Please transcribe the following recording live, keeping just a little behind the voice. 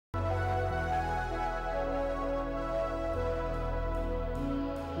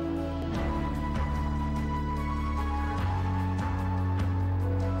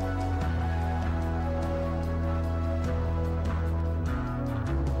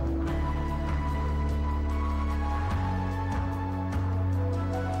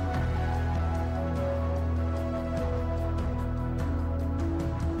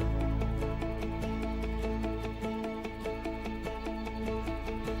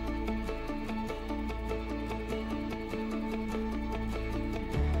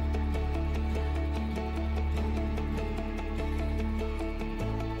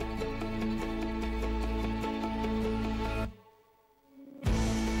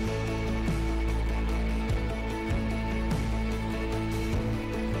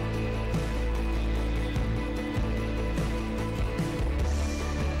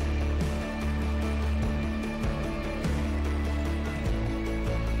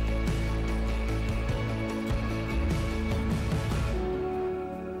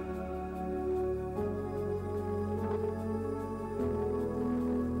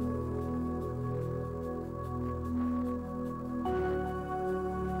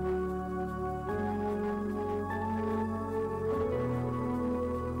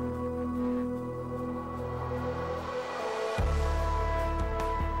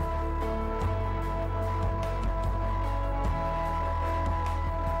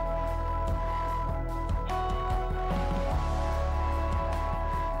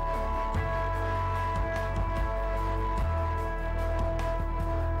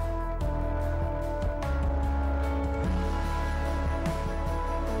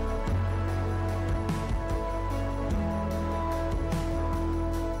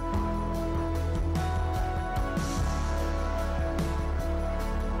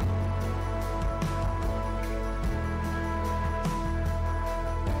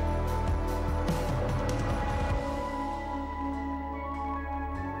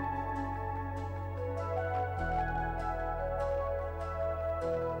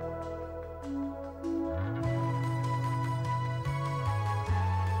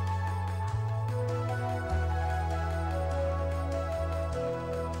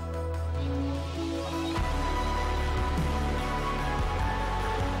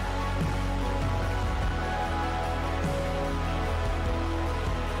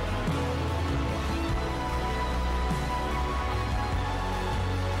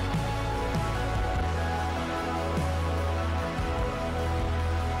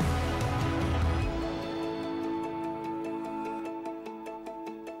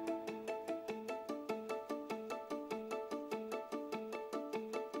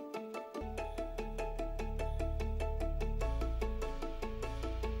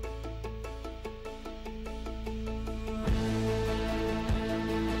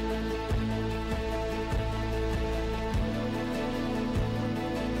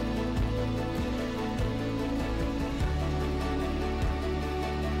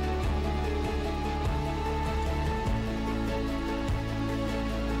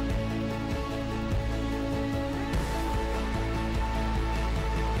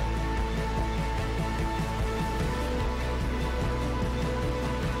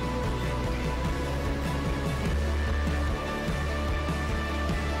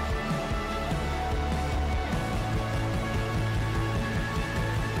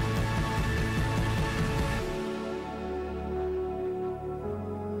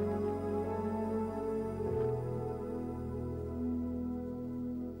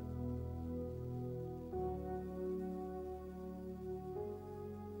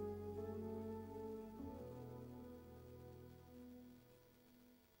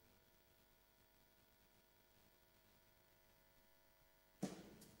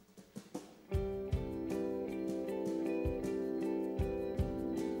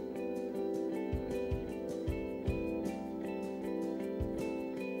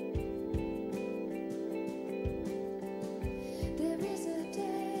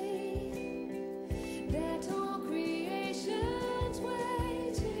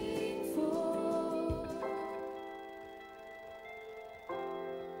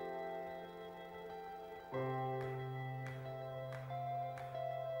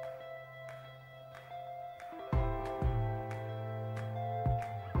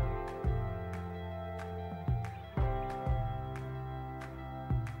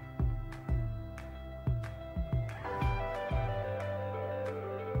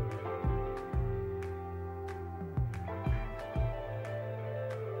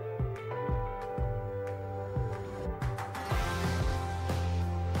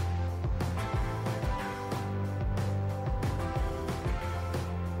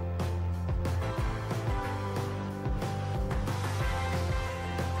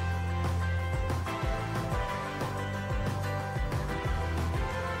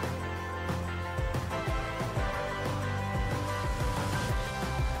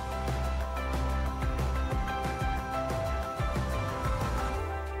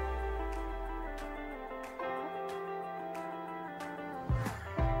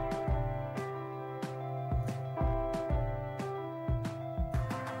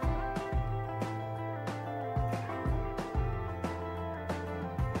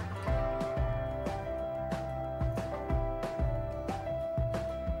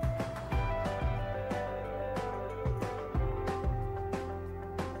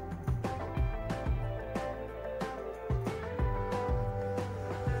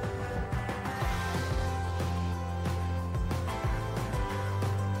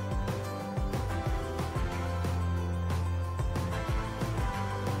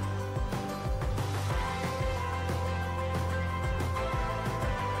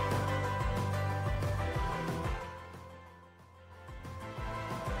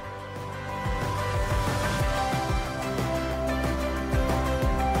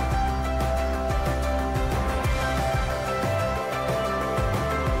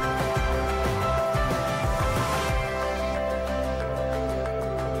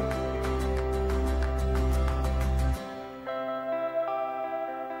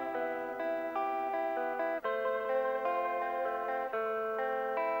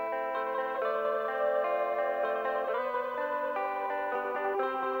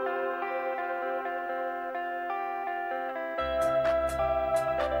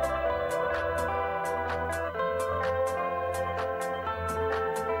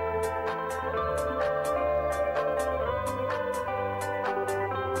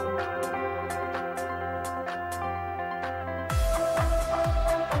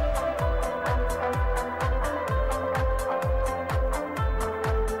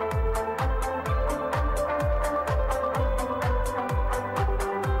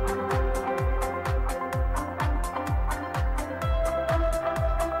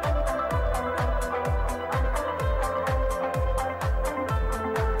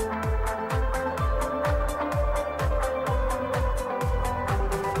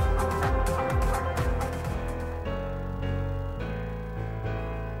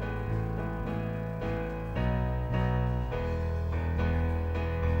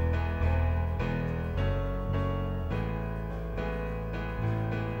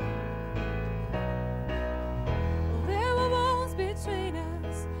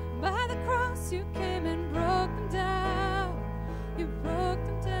chains, you came and broke them down. You broke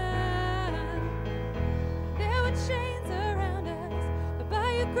them down. There were chains around us, but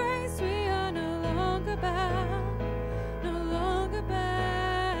by your grace we are no longer bound. No longer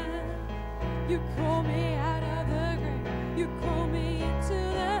bound. You call me out of the grave. You call me into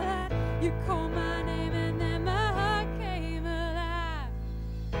the light. You call my name and then my heart came alive.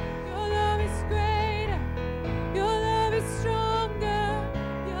 Your love is greater. Your love is stronger.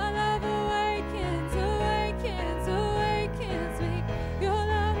 Your love awakens, awakens, awakens me. Your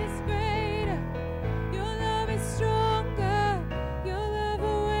love is greater. Your love is stronger. Your love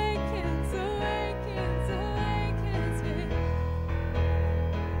awakens, awakens, awakens me.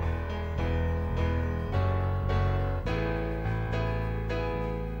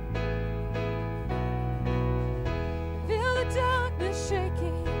 Feel the darkness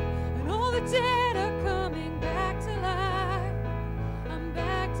shaking, and all the dead are coming back to life. I'm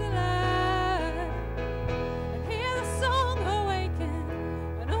back to life. And hear the song awaken,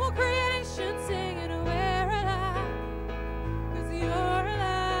 and all creation singing, we're alive. 'Cause you're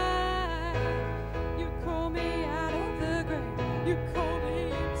alive. You call me out of the grave. You call me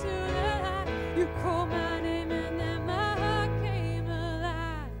into the light. You call my name and then my heart came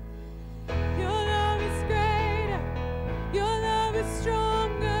alive. Your love is greater. Your love is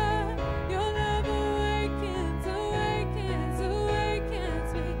stronger. Your love awakens, awakens, awakens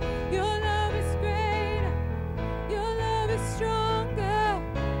me. Your love is greater. Your love is stronger.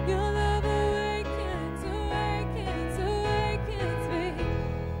 Your love awakens, awakens, awakens me.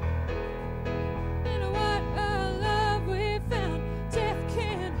 And what a love we found. Death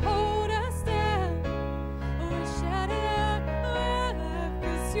can't hold us down. We shout it out, we're alive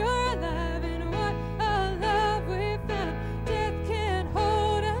 'cause you're alive. And what a love we found. Death can't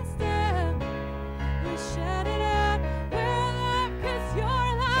hold us down. We shout it out, we're alive 'cause you're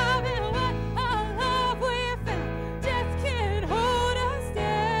alive. And what a love we found. Death can't hold us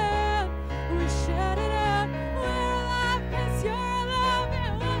down. We shout it out, we're alive 'cause you're alive.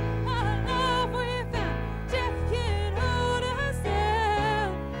 And what a love we found. Death can't hold us down.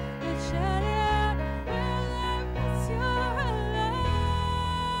 We shout it out, we're alive 'cause you're alive.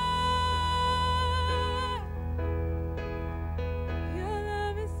 Your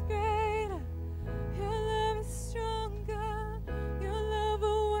love is greater. Your love is stronger. Your love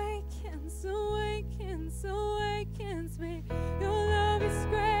awakens, awakens, awakens me. Your love is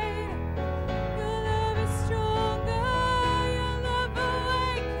greater. Your love is stronger. Your love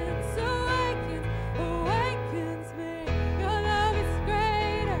awakens, awakens, awakens me. Your love is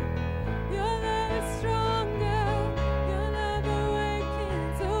greater. Your love is stronger. Your love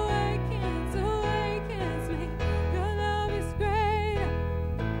awakens, awakens, awakens me. Your love is greater.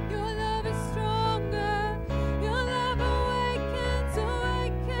 Your love is stronger. Your love awakens,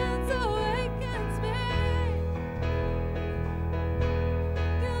 awakens, awakens me.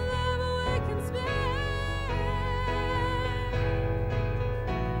 Your love awakens me.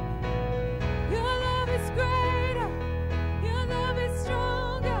 Your love is greater. Your love is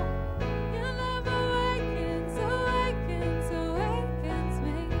stronger. Your love awakens, awakens, awakens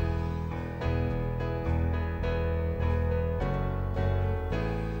me.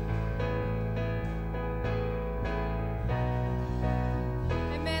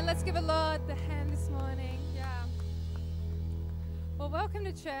 Amen. Let's give the Lord the hand this morning. Yeah. Well, welcome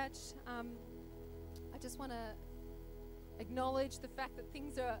to church. I just want to acknowledge the fact that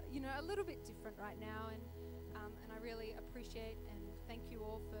things are, a little bit different right now, and I really appreciate and thank you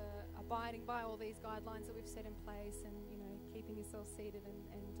all for abiding by all these guidelines that we've set in place, and keeping yourself seated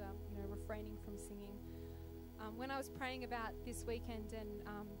and refraining from singing. When I was praying about this weekend and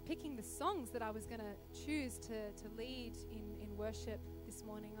picking the songs that I was going to choose to lead in worship this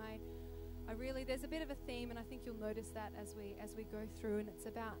morning, I really, there's a bit of a theme, and I think you'll notice that as we go through, and it's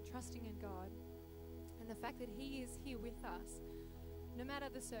about trusting in God and the fact that He is here with us, no matter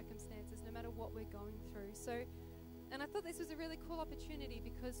the circumstances, no matter what we're going through. So, and I thought this was a really cool opportunity,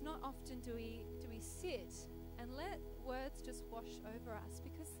 because not often do we sit and let words just wash over us,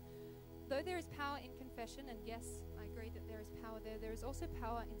 because though there is power in confession, and yes, I agree that there is power there is also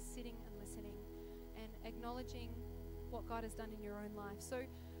power in sitting and listening and acknowledging what God has done in your own life. So,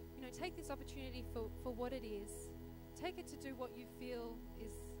 take this opportunity for what it is. Take it to do what you feel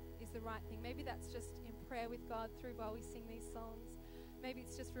is the right thing. Maybe that's just in prayer with God through while we sing these songs. Maybe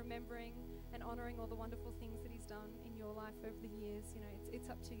it's just remembering and honoring all the wonderful things that He's done in your life over the years. It's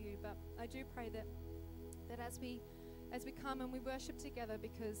up to you. But I do pray that as we come and we worship together,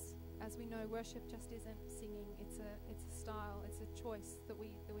 because as we know, worship just isn't singing. It's a style. It's a choice that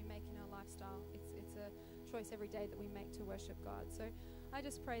we make in our lifestyle. It's a choice every day that we make to worship God. So I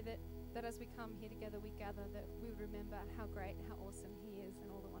just pray that as we come here together, we gather, that we would remember how great, how awesome He is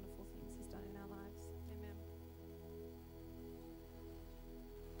and all the wonderful things He's done in our lives. Amen.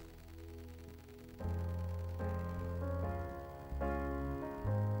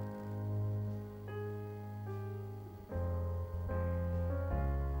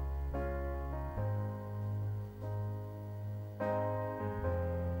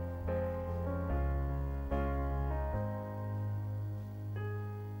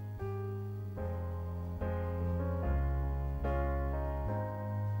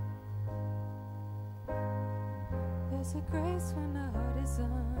 There's a grace when the heart is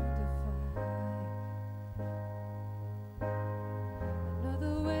under fire.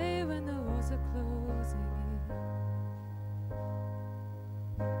 Another way when the walls are closing in.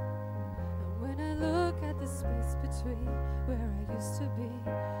 And when I look at the space between where I used to be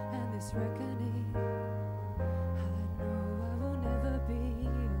and this reckoning, I know I will never be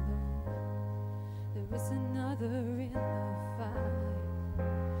alone. There is another in the fire,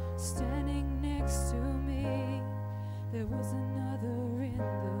 standing next to me. There was another in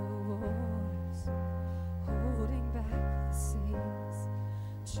the waters, holding back the seas.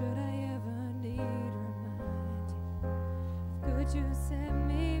 Should I ever need reminding of good you set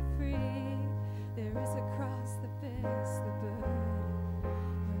me free? There is a cross that bears the burden,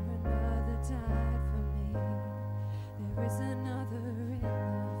 where another died for me. There is another in the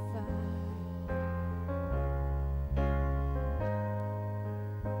fire.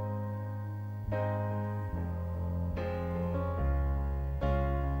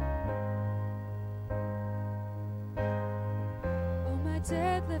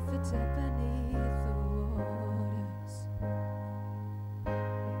 Dead left for dead beneath the waters.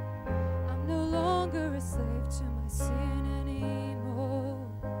 I'm no longer a slave to my sin anymore.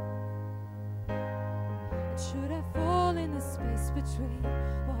 And should I fall in the space between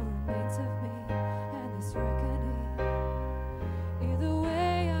what remains of me and this reckoning, either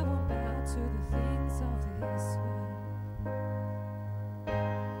way I won't bow to the things of this world.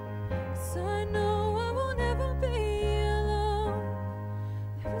 'Cause I know I will never be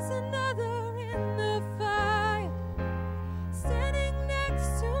another in the fire, standing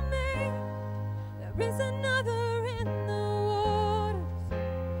next to me. There is another in the waters,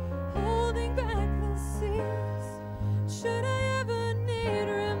 holding back the seas. Should I ever need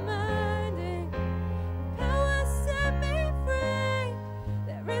reminding, power set me free.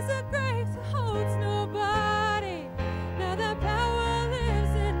 There is a grave that holds nobody. Now that power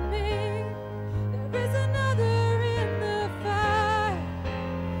lives in me. There is another in the fire.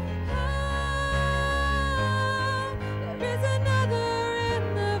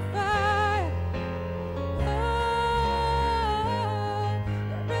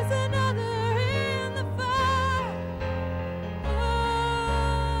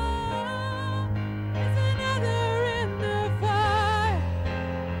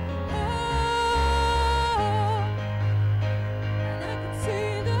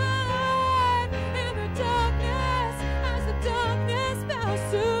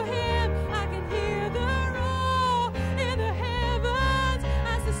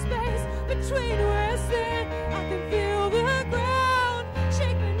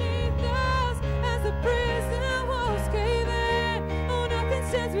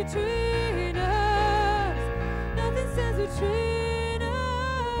 Between us, nothing stands between us.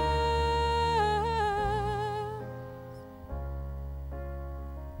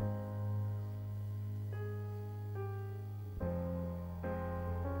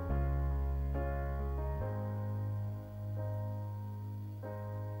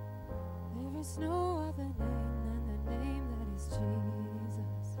 There is no other name than the name that is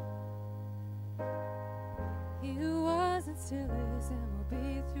Jesus. He who was and still is and will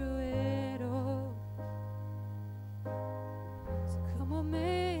be through it all. So come on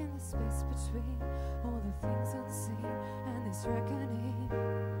me in the space between all the things unseen and this reckoning.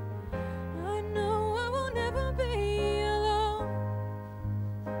 I know I will never be alone.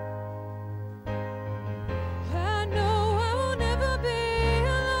 I know I will never be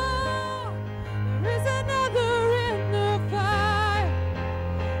alone. There is another in the fire,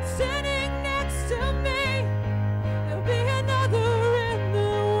 standing next to me. There'll be another in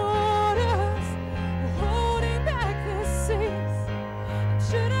the waters, holding back the seas.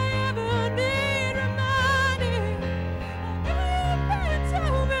 Should I ever need reminding, I'll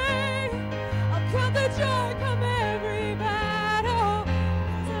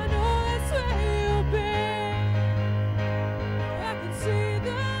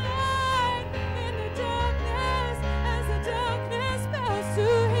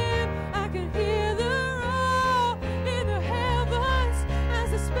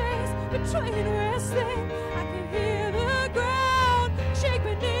train resting. I can hear the ground shake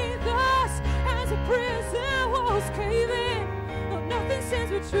beneath us as the prison walls cave in. Oh, nothing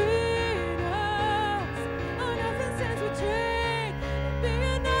stands between us. Oh, nothing stands between. There'll be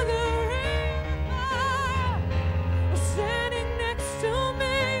another river standing next to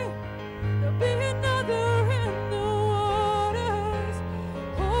me. There'll be another in the waters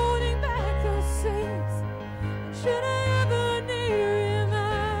holding back the seas. And should I ever need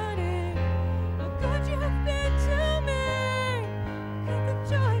reminding how good you've been to me, let the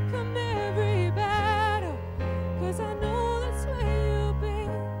joy come every battle, 'cause I know that's where you'll be.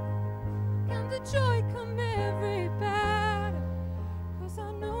 Can the joy come every battle, 'cause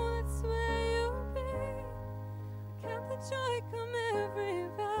I know that's where you'll be. Can the joy come every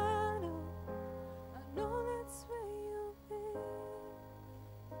battle, I know that's where you'll be.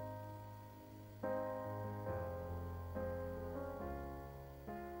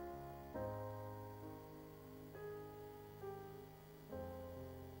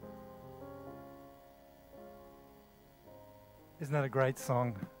 Isn't that a great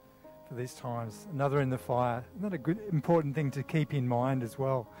song for these times? Another in the fire. Isn't that a good, important thing to keep in mind as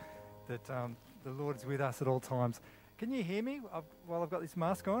well? That the Lord is with us at all times. Can you hear me while I've got this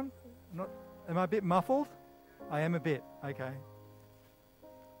mask on? Am I a bit muffled? I am a bit. Okay.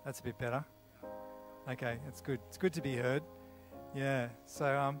 That's a bit better. Okay, that's good. It's good to be heard. Yeah. So,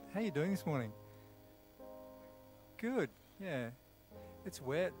 how are you doing this morning? Good. Yeah. It's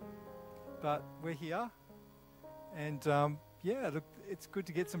wet, but we're here. And yeah, look, it's good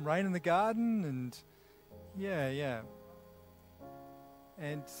to get some rain in the garden, and yeah.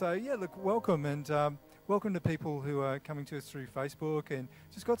 And so, yeah, look, welcome, and welcome to people who are coming to us through Facebook, and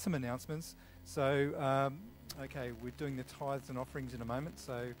just got some announcements. So, okay, we're doing the tithes and offerings in a moment.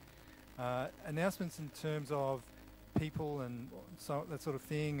 So, announcements in terms of people and so that sort of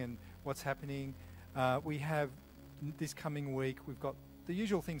thing, and what's happening. We have this coming week, we've got the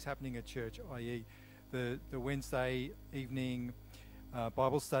usual things happening at church, i.e., the Wednesday evening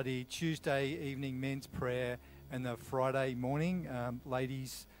Bible study, Tuesday evening men's prayer, and the Friday morning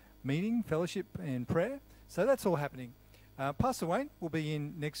ladies meeting, fellowship and prayer. So that's all happening. Pastor Wayne will be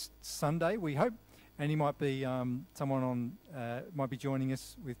in next Sunday, we hope, and he might be someone on might be joining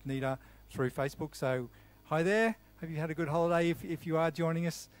us with Nita through Facebook. So hi there. Hope you had a good holiday if you are joining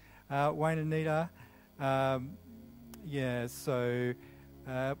us, Wayne and Nita. Yeah. So.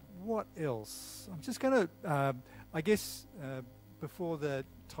 What else? I'm just going to, I guess, before the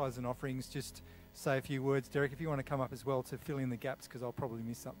tithes and offerings, just say a few words. Derek, if you want to come up as well to fill in the gaps, because I'll probably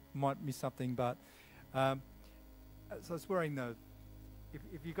might miss something. But so I was wearing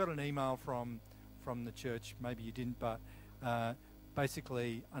if you got an email from the church, maybe you didn't, but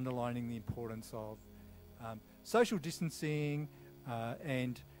basically underlining the importance of social distancing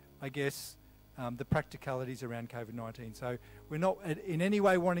and I guess the practicalities around COVID-19. So we're not in any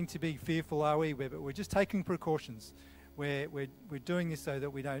way wanting to be fearful, are we? But we're just taking precautions. We're doing this so that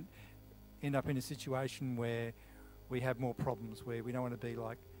we don't end up in a situation where we have more problems, where we don't want to be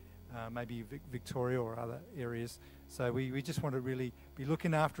like maybe Victoria or other areas. So we just want to really be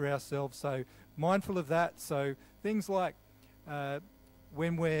looking after ourselves. So mindful of that. So things like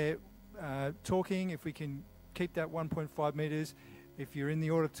when we're talking, if we can keep that 1.5 metres. If you're in the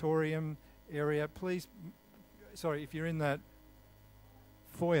auditorium area, please, if you're in that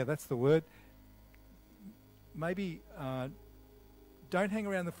foyer, that's the word, maybe don't hang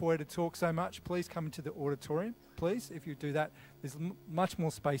around the foyer to talk so much. Please come into the auditorium, please. If you do that, there's much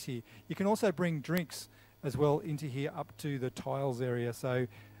more space here. You can also bring drinks as well into here up to the tiles area, so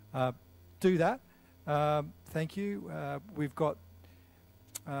do that. Thank you. We've got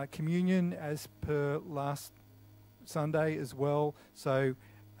communion as per last Sunday as well, so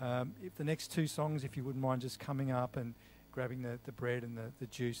if the next two songs, if you wouldn't mind just coming up and grabbing the bread and the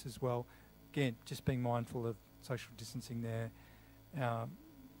juice as well. Again, just being mindful of social distancing there.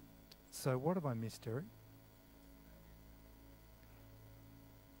 So what have I missed, Derek?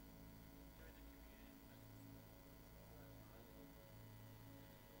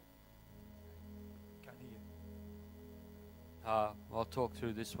 Can't hear you. I'll talk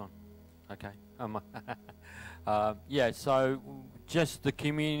through this one. Okay. Yeah, so just the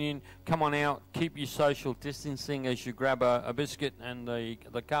communion, come on out, keep your social distancing as you grab a biscuit and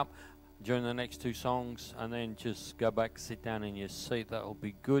the cup during the next two songs, and then just go back, sit down in your seat. That'll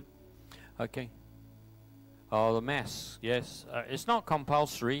be good. Okay. Oh, the Mass, yes. It's not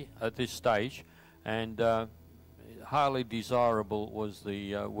compulsory at this stage, and highly desirable was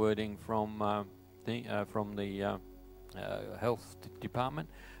the wording from the health department.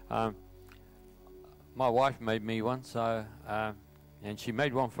 My wife made me one, so and she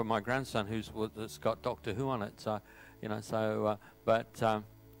made one for my grandson that's got Doctor Who on it. So, but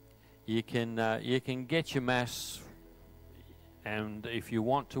you can get your mass, and if you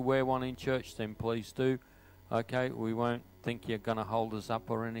want to wear one in church, then please do. Okay, we won't think you're going to hold us up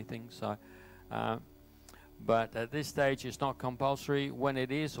or anything. So, but at this stage, it's not compulsory. When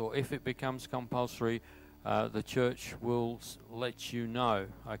it is, or if it becomes compulsory, the church will let you know.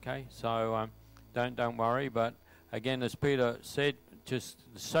 Okay, so don't worry. But again, as Peter said, just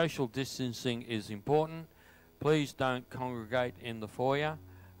the social distancing is important. Please don't congregate in the foyer.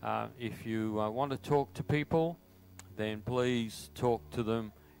 If you want to talk to people, then please talk to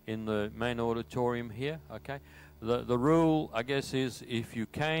them in the main auditorium here. Okay. The rule, I guess, is if you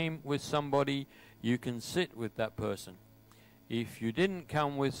came with somebody, you can sit with that person. If you didn't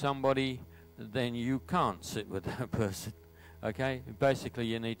come with somebody, then you can't sit with that person. Okay. Basically,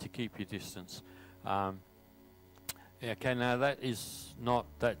 you need to keep your distance. Okay, now that's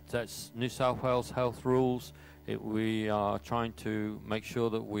New South Wales health rules. We are trying to make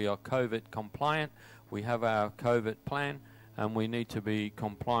sure that we are COVID compliant. We have our COVID plan, and we need to be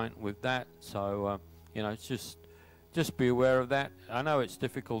compliant with that. So, it's just be aware of that. I know it's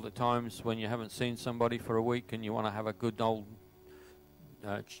difficult at times when you haven't seen somebody for a week and you want to have a good old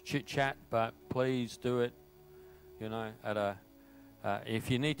chit chat, but please do it.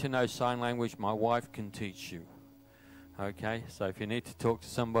 If you need to know sign language, my wife can teach you. Okay, so if you need to talk to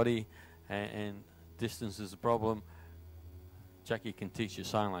somebody and distance is a problem, Jackie can teach you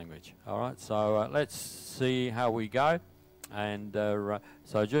sign language. All right, so let's see how we go. And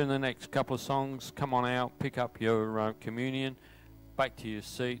so during the next couple of songs, come on out, pick up your communion, back to your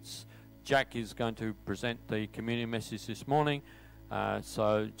seats. Jack is going to present the communion message this morning.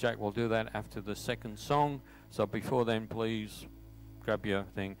 So Jack will do that after the second song. So before then, please grab your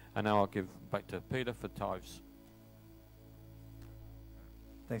thing. And now I'll give back to Peter for tithes.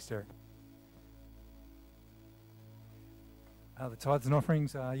 Thanks, Derek. The tithes and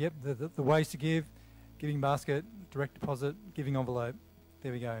offerings, the ways to give, giving basket, direct deposit, giving envelope.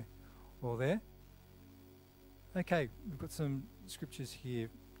 There we go. All there. Okay, we've got some scriptures here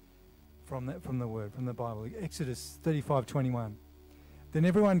from the Word, from the Bible. Exodus 35:21. Then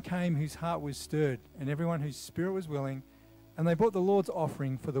everyone came whose heart was stirred, and everyone whose spirit was willing, and they brought the Lord's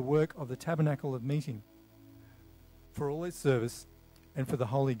offering for the work of the tabernacle of meeting, for all its service, and for the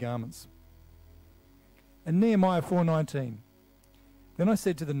holy garments. And Nehemiah 4:19. Then I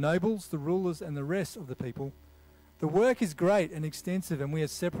said to the nobles, the rulers, and the rest of the people, the work is great and extensive, and we are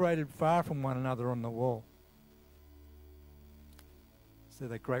separated far from one another on the wall. So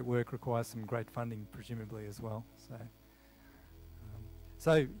that great work requires some great funding, presumably, as well.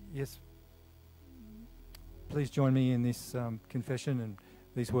 So yes, please join me in this confession and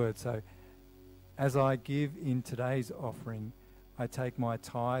these words. So, as I give in today's offering, I take my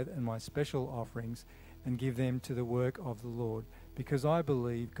tithe and my special offerings and give them to the work of the Lord, because I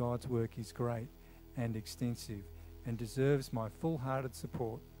believe God's work is great and extensive and deserves my full-hearted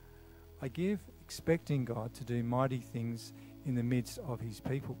support. I give expecting God to do mighty things in the midst of his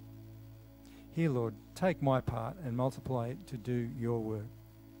people. Here, Lord, take my part and multiply it to do your work.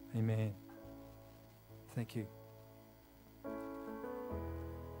 Amen. Thank you.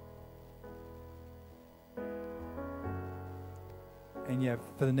 And yeah,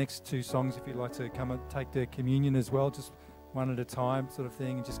 for the next two songs, if you'd like to come and take the communion as well, just one at a time sort of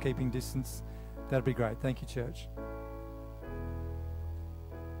thing, and just keeping distance, that'd be great. Thank you, church.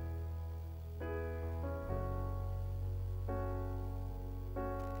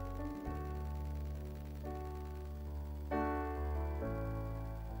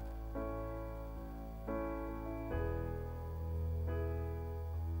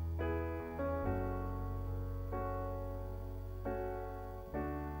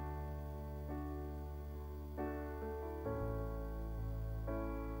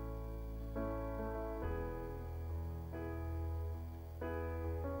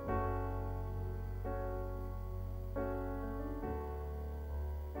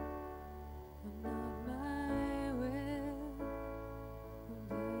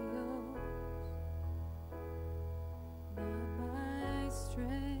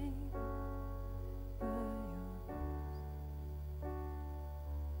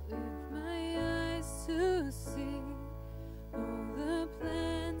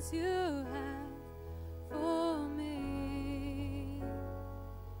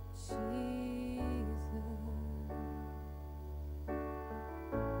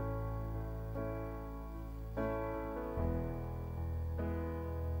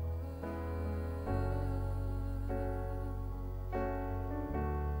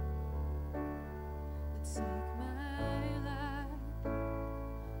 Take my life.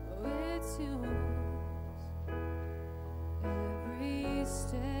 is yours. Every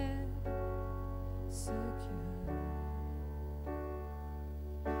step secure.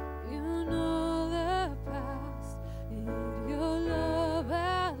 You know the past, yet your love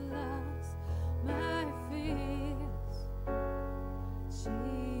outlasts my fears, Jesus.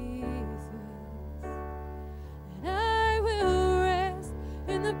 And I will rest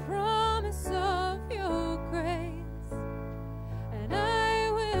in the promise of your grace, and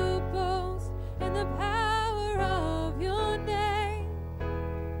I will boast in the power of your name.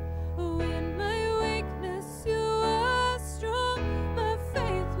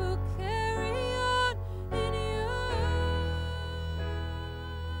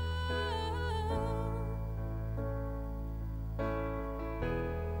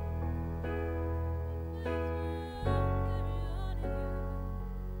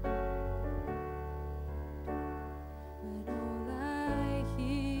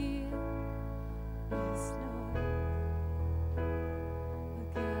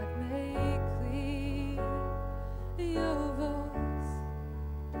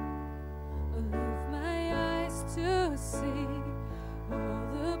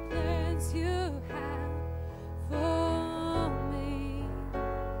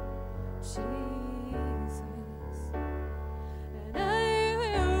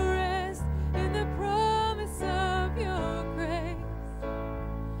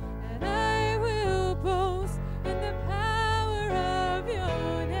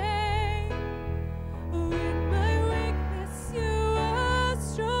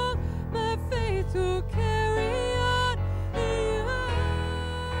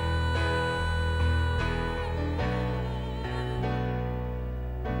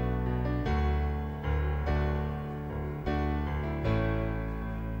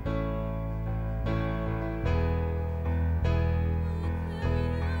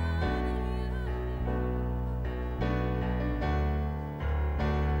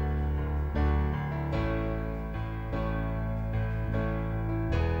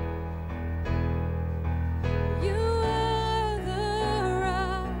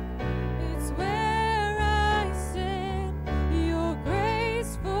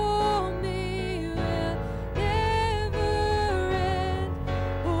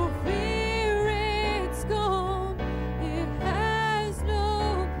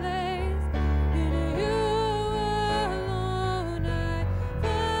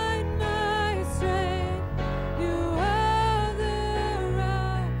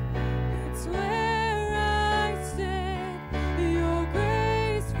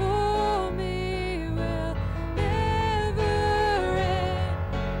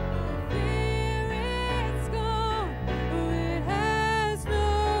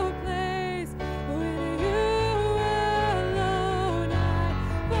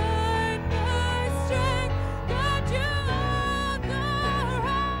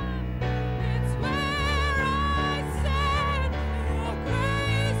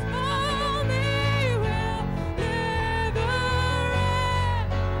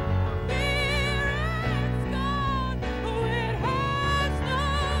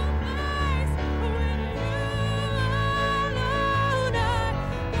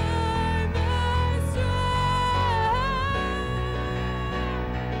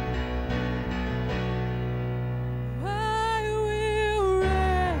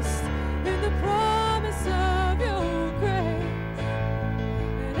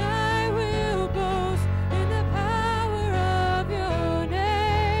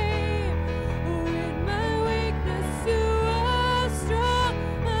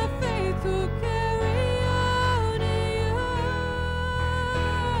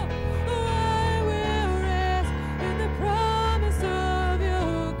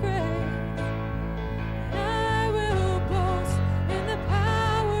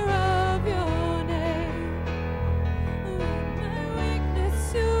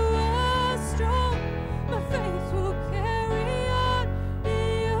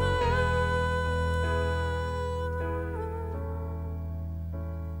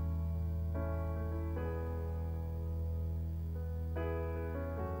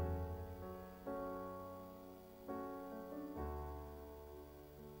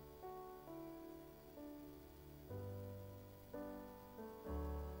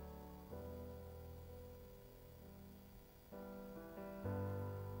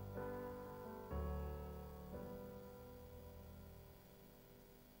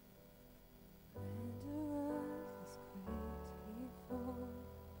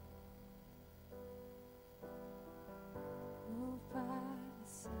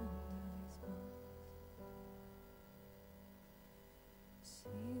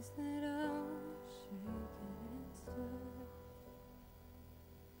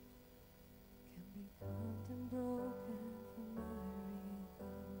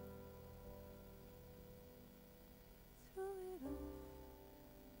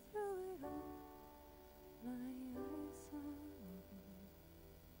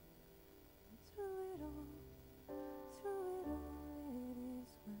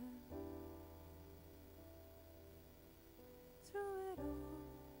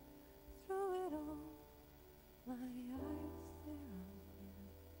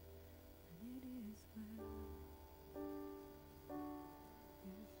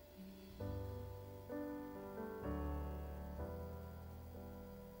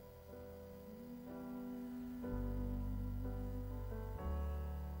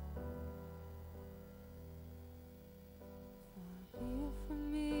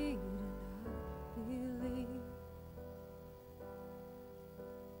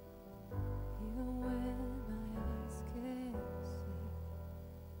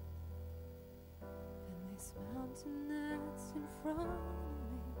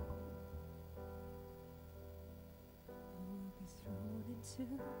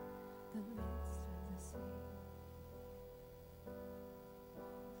 into the midst of the sea.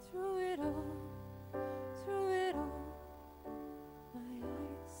 Through it all, my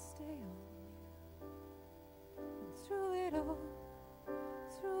eyes stay on you. And through it all,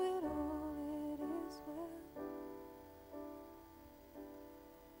 it is well.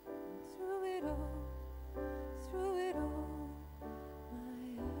 And through it all, my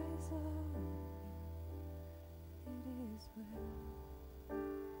eyes are on you. It is well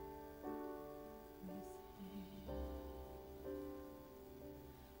with me.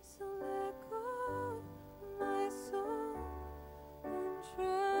 So let go, my soul, and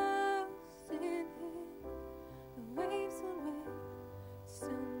trust in Him. The waves on which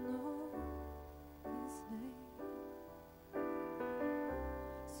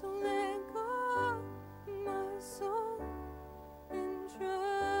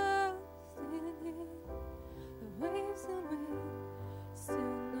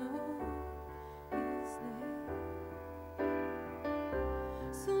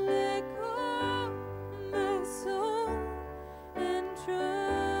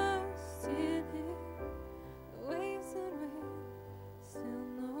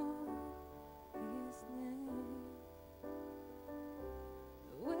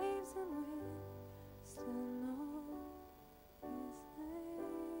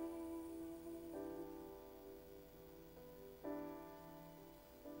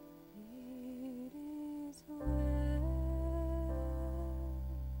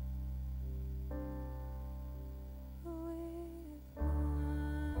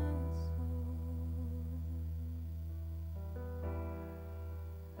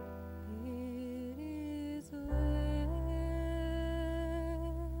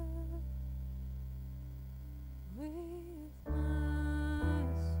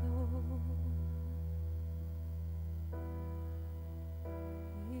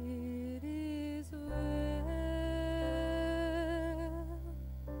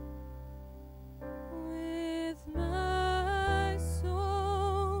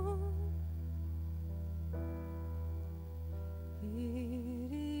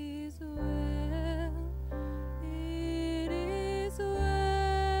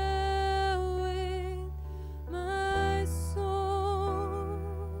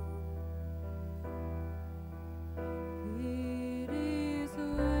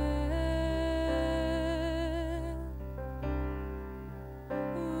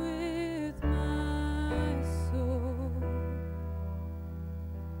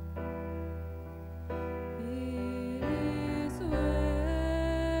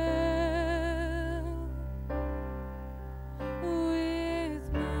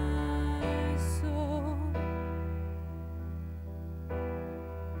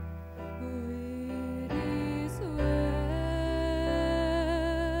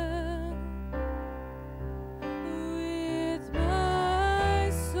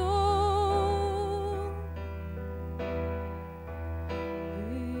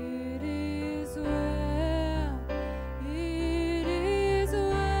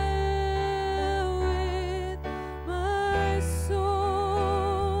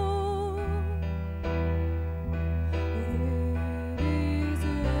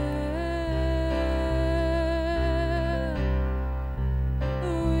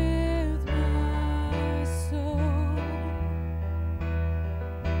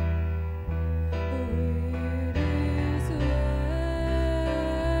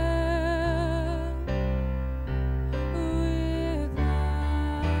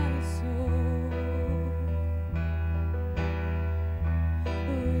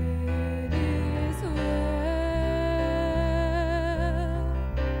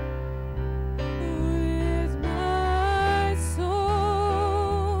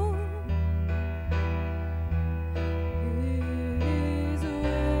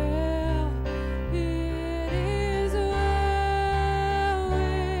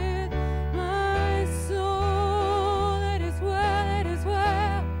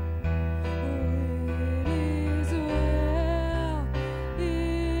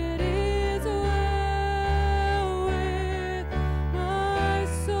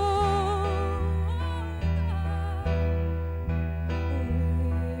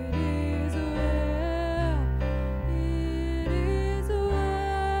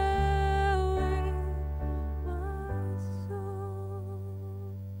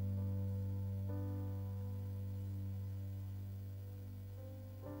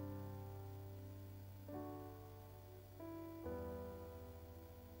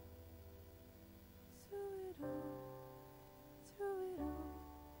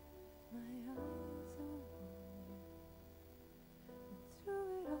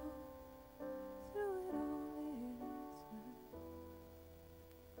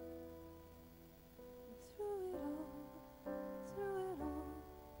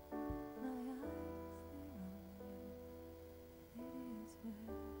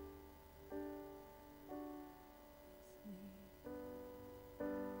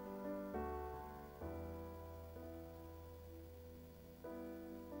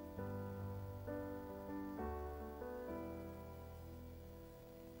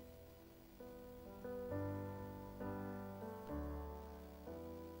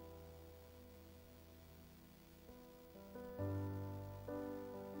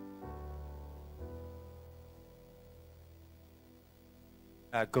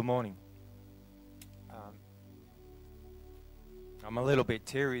Good morning. I'm a little bit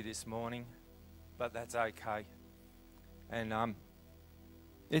teary this morning, but that's okay. And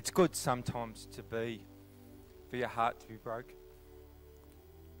it's good sometimes for your heart to be broke.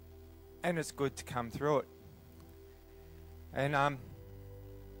 And it's good to come through it. And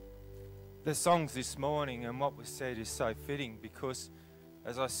the songs this morning and what was said is so fitting, because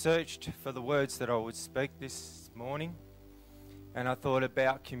as I searched for the words that I would speak this morning, and I thought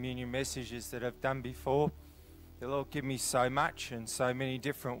about communion messages that I've done before, the Lord gave me so much and so many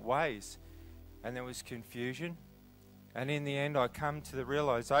different ways, and there was confusion. And in the end, I come to the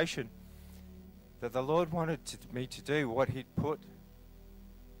realization that the Lord wanted me to do what He'd put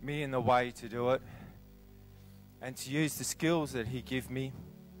me in the way to do it, and to use the skills that He gave me.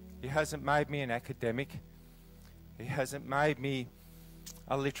 He hasn't made me an academic. He hasn't made me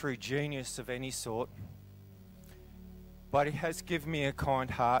a literary genius of any sort. But He has given me a kind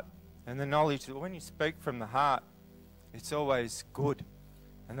heart and the knowledge that when you speak from the heart, it's always good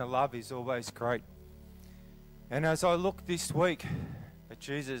and the love is always great. And as I look this week at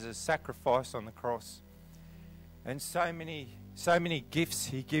Jesus' sacrifice on the cross, and so many gifts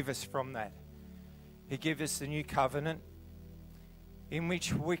He gave us from that. He gave us the new covenant in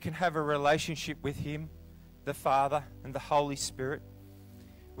which we can have a relationship with Him, the Father and the Holy Spirit.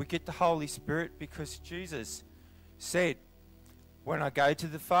 We get the Holy Spirit because Jesus said, when I go to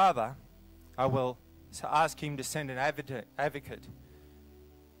the Father, I will ask Him to send an advocate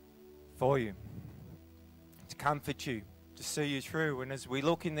for you, to comfort you, to see you through. And as we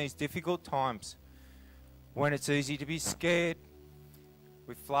look in these difficult times, when it's easy to be scared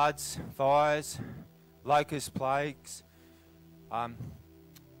with floods, fires, locust plagues,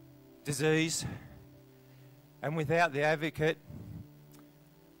 disease, and without the advocate,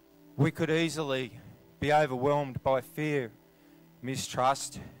 we could easily be overwhelmed by fear,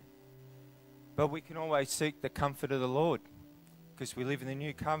 mistrust, but we can always seek the comfort of the Lord, because we live in the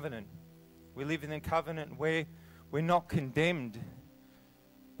new covenant. We live in a covenant where we're not condemned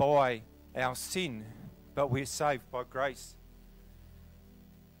by our sin, but we're saved by grace.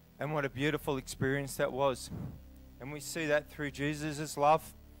 And what a beautiful experience that was. And we see that through Jesus'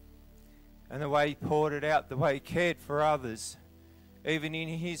 love and the way He poured it out, the way He cared for others, even in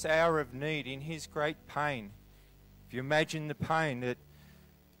His hour of need, in His great pain. If you imagine the pain, that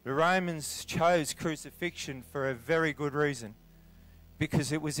the Romans chose crucifixion for a very good reason,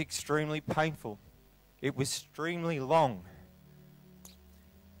 because it was extremely painful. It was extremely long.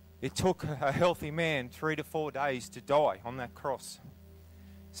 It took a healthy man 3 to 4 days to die on that cross.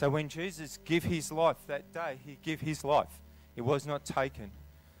 So when Jesus gave His life that day, He gave His life. It was not taken.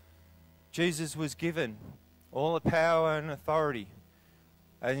 Jesus was given all the power and authority,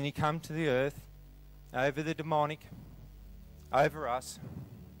 and He came to the earth over the demonic, over us.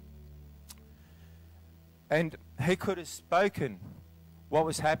 And He could have spoken what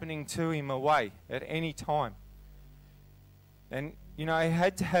was happening to Him away at any time. And, you know, He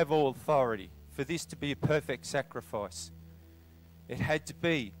had to have all authority for this to be a perfect sacrifice. It had to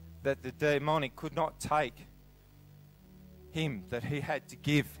be that the demonic could not take Him, that He had to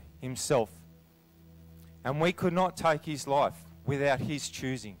give Himself. And we could not take His life without His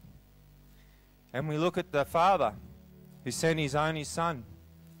choosing. And we look at the Father who sent His only Son.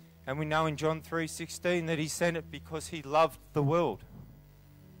 And we know in John 3:16 that He sent it because He loved the world.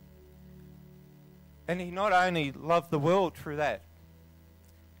 And He not only loved the world through that,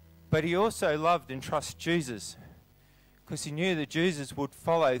 but He also loved and trusted Jesus, because He knew that Jesus would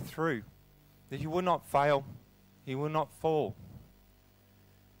follow through, that He would not fail, He would not fall.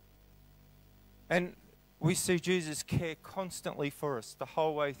 And we see Jesus care constantly for us the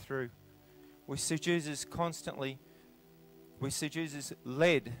whole way through. We see Jesus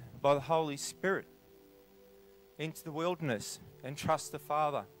led by the Holy Spirit into the wilderness and trust the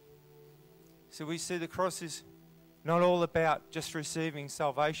Father. So we see the cross is not all about just receiving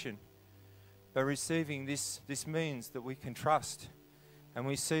salvation, but receiving this means that we can trust. And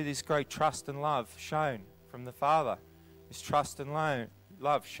we see this great trust and love shown from the Father, this trust and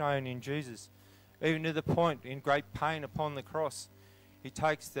love shown in Jesus. Even to the point, in great pain upon the cross, He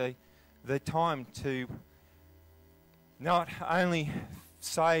takes the time to not only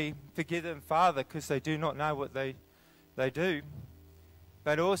say, forgive them, Father, because they do not know what they do,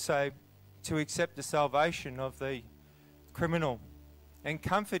 but also to accept the salvation of the criminal and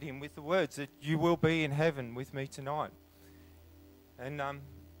comfort him with the words that you will be in heaven with me tonight. And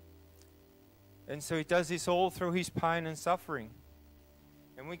so He does this all through His pain and suffering.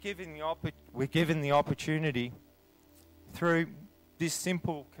 And we're given the opportunity through this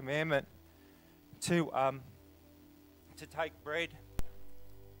simple commandment to take bread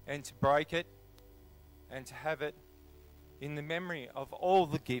and to break it and to have it in the memory of all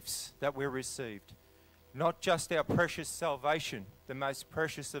the gifts that we received. Not just our precious salvation, the most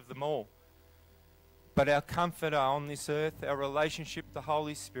precious of them all, but our comforter on this earth, our relationship with the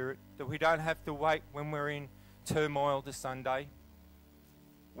Holy Spirit, that we don't have to wait when we're in turmoil to Sunday.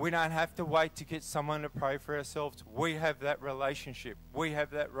 We don't have to wait to get someone to pray for ourselves. We have that relationship. We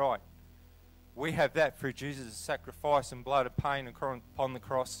have that right. We have that through Jesus' sacrifice and blood of pain upon the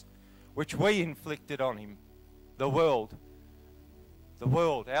cross, which we inflicted on him. The world,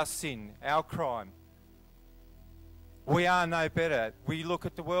 our sin, our crime. We are no better. We look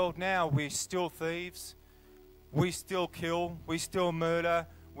at the world now, we're still thieves. We still kill. We still murder.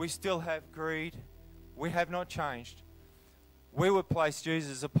 We still have greed. We have not changed. We would place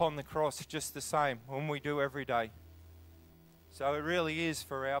Jesus upon the cross just the same when we do every day. So it really is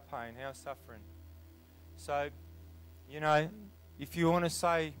for our pain, our suffering. So, you know, if you want to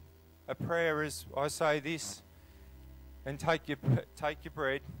say a prayer as I say this, and take your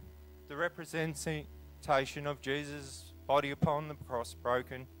bread, the representation of Jesus' body upon the cross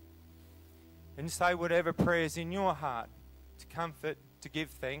broken, and say whatever prayers in your heart to comfort, to give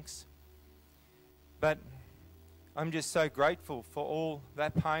thanks. But I'm just so grateful for all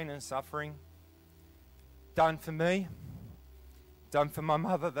that pain and suffering done for me, done for my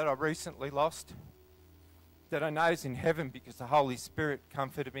mother that I recently lost, that I know is in heaven because the Holy Spirit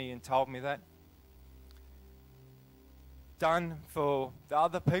comforted me and told me that. Done for the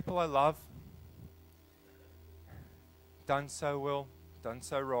other people I love, done so well, done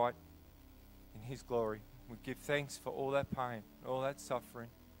so right in His glory. We give thanks for all that pain, all that suffering,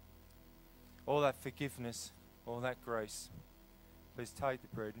 all that forgiveness, all that grace. Please take the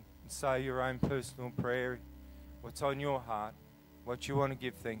bread and say your own personal prayer, what's on your heart, what you want to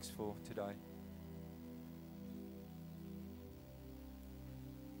give thanks for today.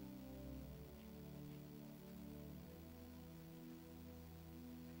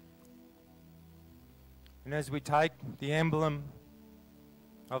 And as we take the emblem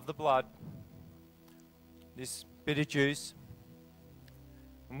of the blood, this bit of juice,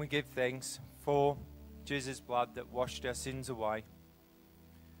 and we give thanks for Jesus' blood that washed our sins away,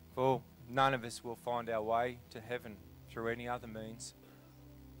 for none of us will find our way to heaven through any other means.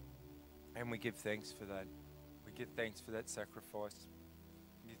 And we give thanks for that. We give thanks for that sacrifice.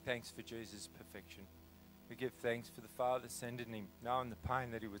 We give thanks for Jesus' perfection. We give thanks for the Father sending Him, knowing the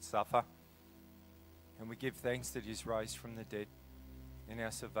pain that He would suffer. And we give thanks that He's raised from the dead and our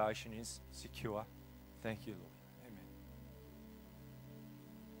salvation is secure. Thank you, Lord. Amen.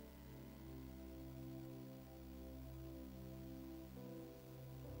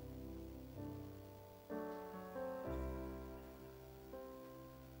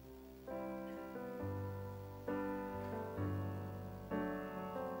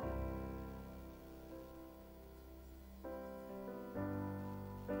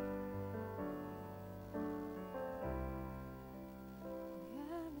 The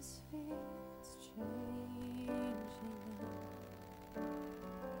atmosphere's changing.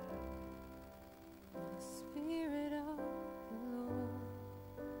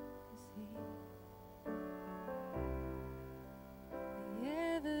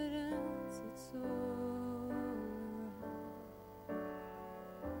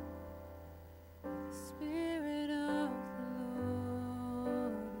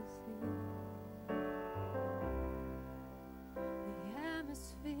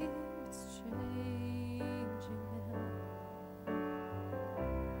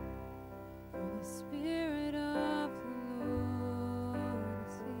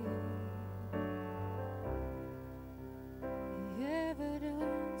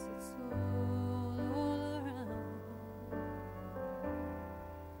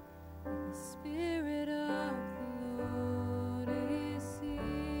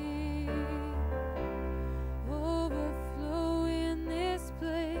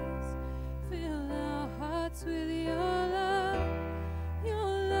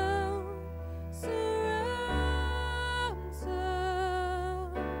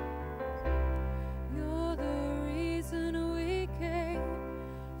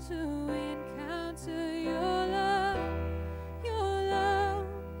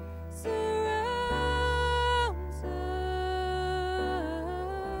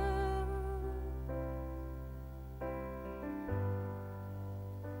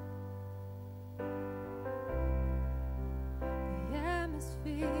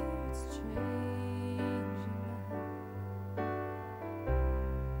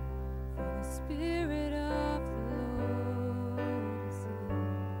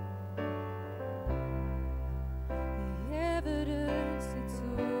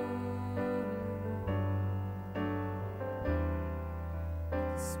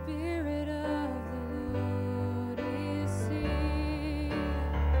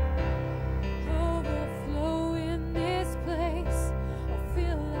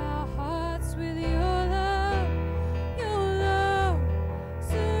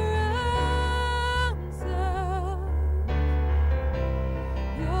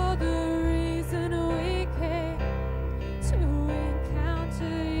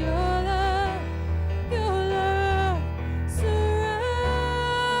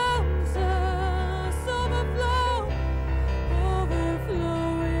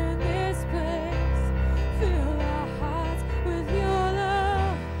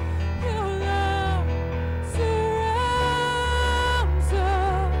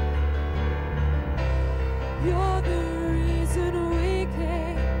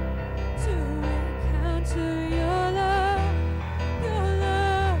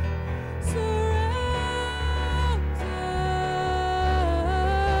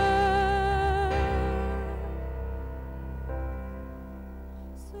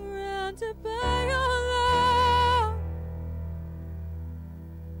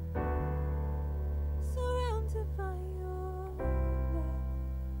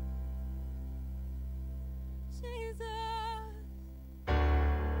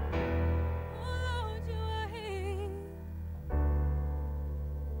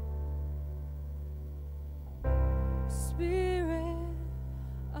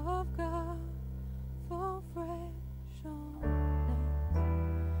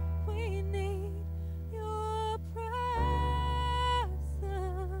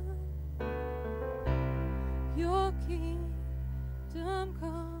 Your kingdom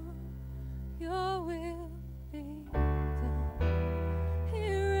come, your will be done,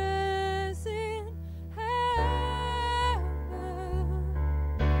 here as in heaven.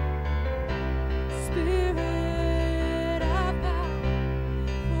 Spirit of God,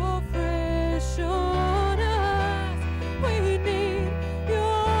 fall fresh on us. We need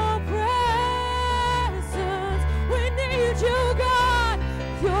your presence. We need you, God.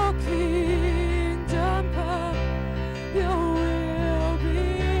 Your kingdom come, your will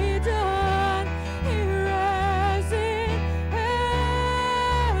be done, here as in heaven.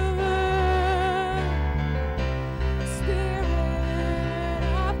 Spirit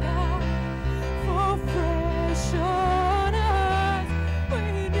of God, fall fresh on us. We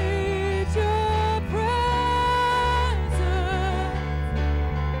need your presence.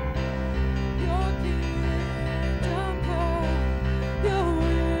 Your kingdom come, your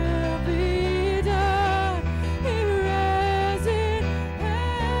will be done, here as in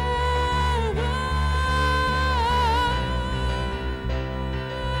heaven.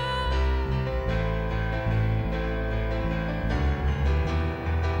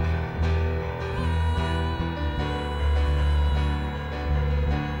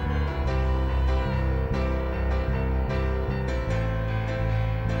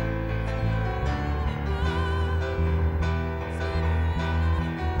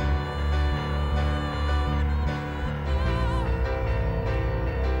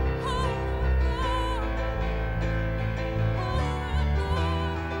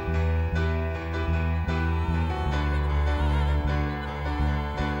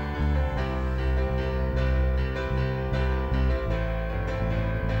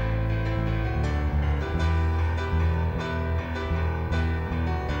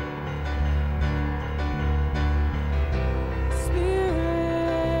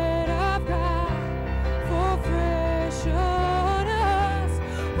 Spirit of God, fall fresh on us.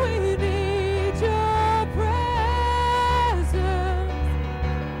 We need your presence.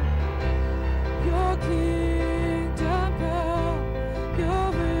 Your kingdom come, your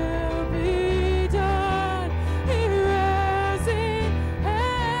will be done, here as in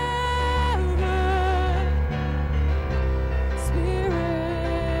heaven.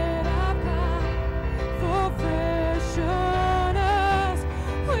 Spirit of God, fall fresh on us.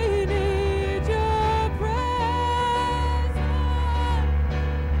 We need your presence.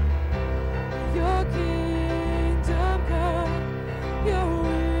 Your kingdom come, your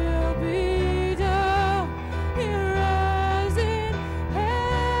will be done, here as in heaven.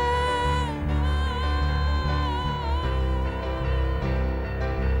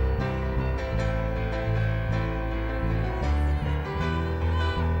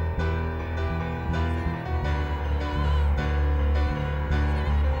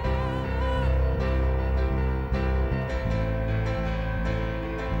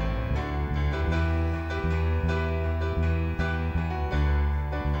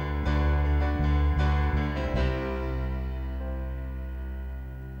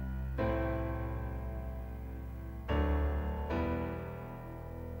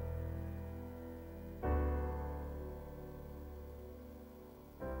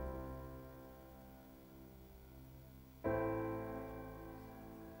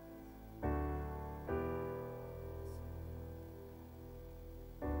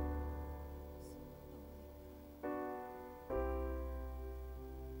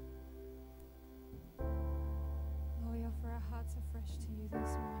 Lord, we offer our hearts afresh to you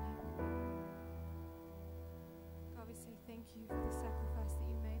this morning. God, we say thank you for the sacrifice that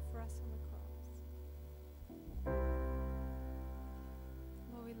you made for us on the cross.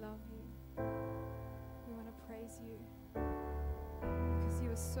 Lord, we love you. We want to praise you because you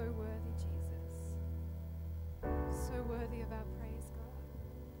are so worthy, Jesus. So worthy of our praise, God.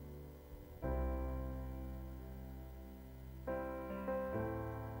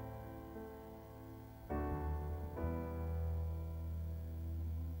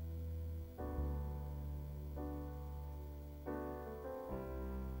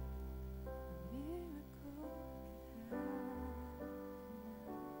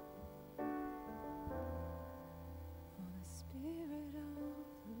 Spirit of the Lord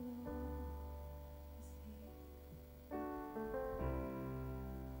is here.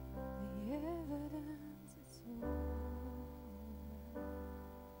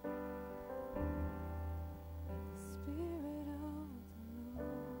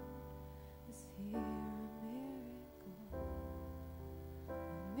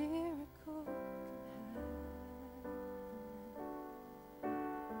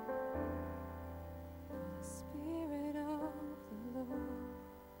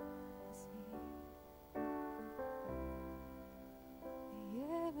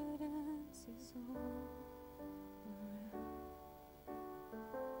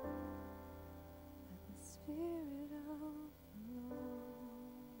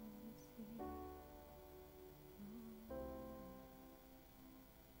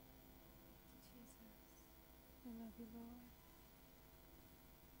 you, Lord.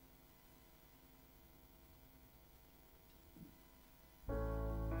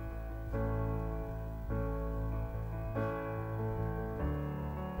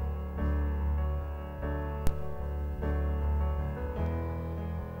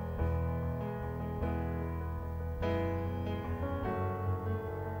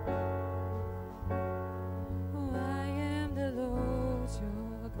 Oh, I am the Lord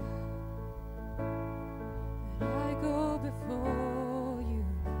your God, and I go before you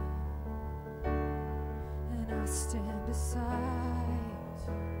now, and I stand beside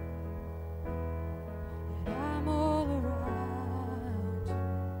you, and I'm all around you.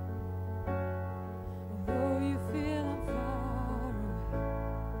 Although you feel I'm far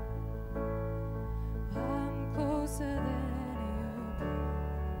away, I'm closer than you know.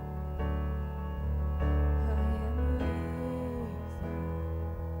 I am with you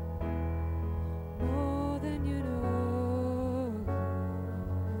more than you know.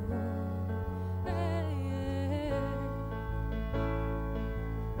 Hey,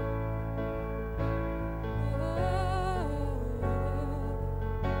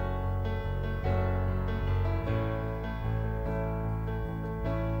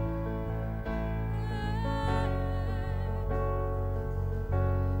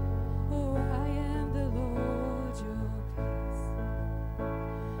 oh, I am the Lord your peace.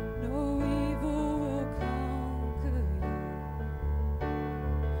 No evil will conquer you.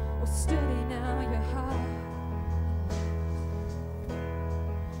 Oh, steady now your heart.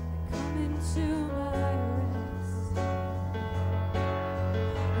 Come into my rest.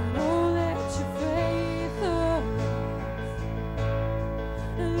 And oh, let your faith arise.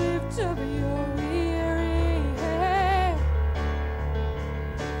 And lift up your weary head.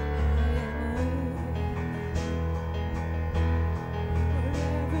 I am with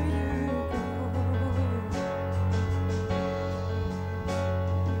wherever you go.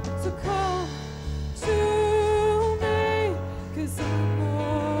 So come to me, 'cause I'm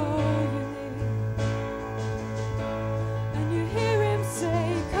all you need. And you hear him say,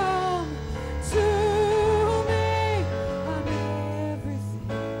 come to me, I'm everything.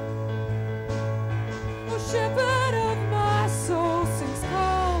 Oh, shepherd of my soul sings,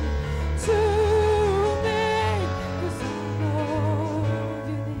 come to me, 'cause I'm all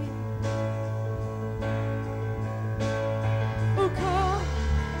you need. Oh, come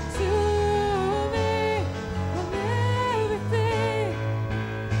to me, I'm everything.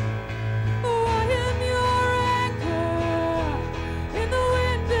 Oh, I am your anchor in the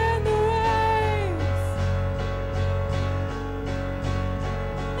wind and the waves,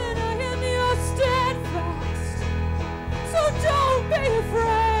 and I am your steadfast, so don't be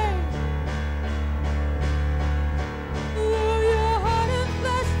afraid. Though your heart and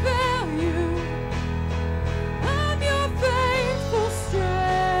flesh fail you, I'm your faithful strength.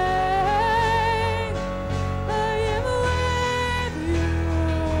 I am with you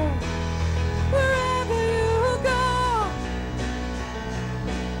wherever you go.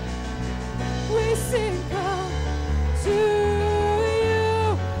 We sing, come to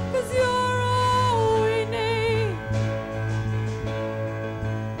you, 'cause you're all we need.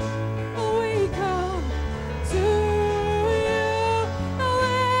 We come to you, oh,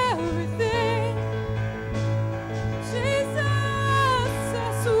 everything. Jesus,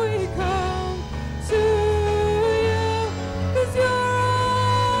 yes, we come to you, 'cause you're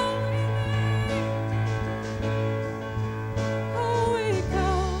all we need. Oh, we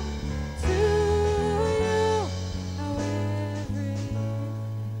come to you, oh,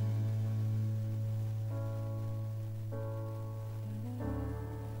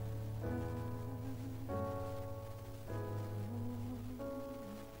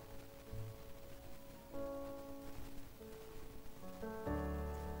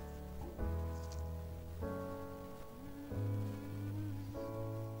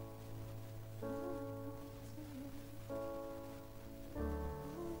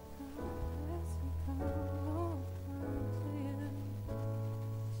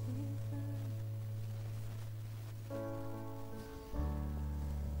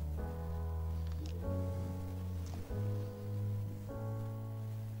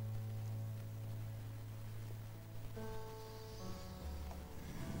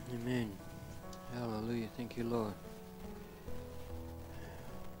 Amen. Hallelujah. Thank you, Lord.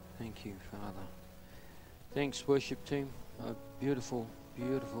 Thank you, Father. Thanks, worship team. Beautiful,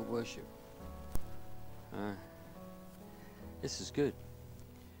 beautiful worship. This is good.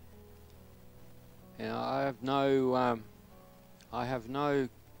 And I have no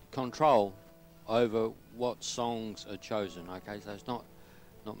control over what songs are chosen. Okay, so it's not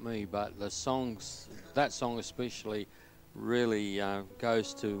not me, but the songs, that song especially, really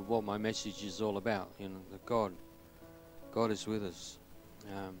goes to what my message is all about. You know, that God is with us.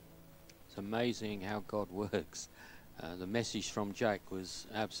 It's amazing how God works. The message from Jack was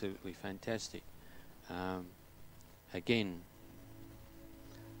absolutely fantastic. Again,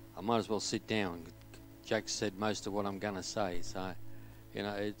 I might as well sit down. Jack said most of what I'm going to say, so you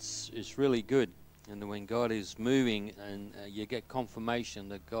know, it's really good. And when God is moving, and you get confirmation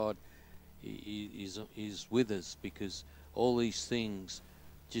that God is with us, because all these things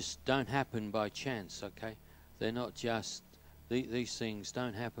just don't happen by chance. Okay, they're not just these things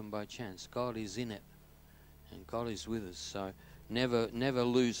don't happen by chance. God is in it, and God is with us. So never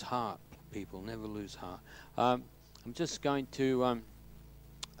lose heart, people. Never lose heart. I'm just going to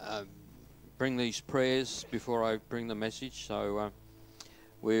bring these prayers before I bring the message. So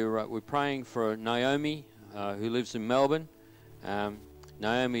we're praying for Naomi, who lives in Melbourne.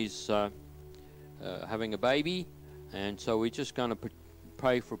 Naomi's having a baby, and so we're just going to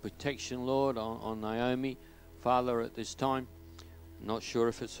pray for protection, Lord, on Naomi, Father, at this time. Not sure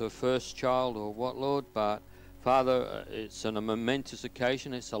if it's her first child or what, Lord, but Father, it's a momentous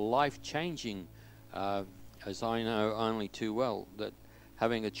occasion. It's a life-changing, as I know only too well, that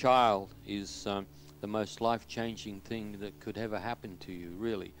having a child is the most life-changing thing that could ever happen to you,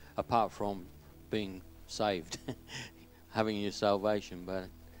 really, apart from being saved, having your salvation. But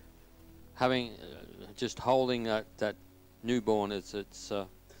having, just holding that newborn,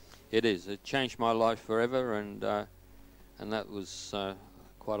 it changed my life forever, and that was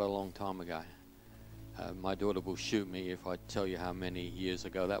quite a long time ago. My daughter will shoot me if I tell you how many years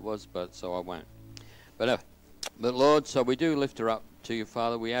ago that was, but so I won't. But Lord, so we do lift her up to you,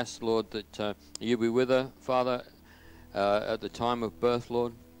 Father. We ask, Lord, that you be with her, Father, at the time of birth,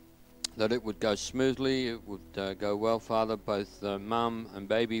 Lord, that it would go smoothly, it would go well, Father. Both mum and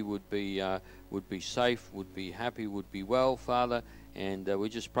baby would be safe, would be happy, would be well, Father. And we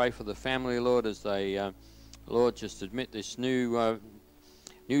just pray for the family, Lord, as they, Lord, just admit this new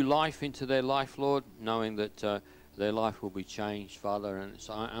life into their life, Lord, knowing that their life will be changed, Father, and it's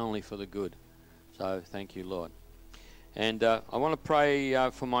only for the good. So thank you, Lord. And I want to pray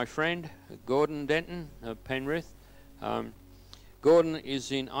for my friend, Gordon Denton of Penrith. Gordon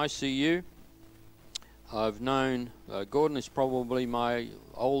is in ICU. I've known Gordon is probably my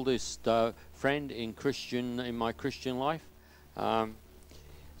oldest friend in my Christian life.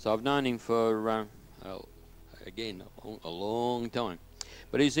 So I've known him for, again, a long time.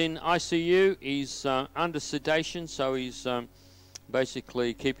 But he's in ICU. He's under sedation, so he's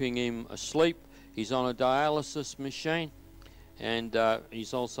basically keeping him asleep. He's on a dialysis machine, and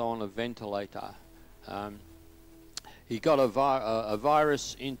he's also on a ventilator. He got a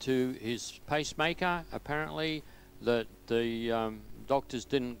virus into his pacemaker, apparently, that the doctors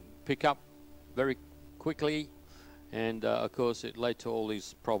didn't pick up very quickly, and of course it led to all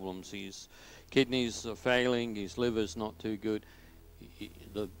these problems. His kidneys are failing, his liver's not too good,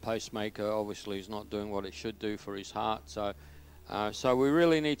 the pacemaker obviously is not doing what it should do for his heart, so we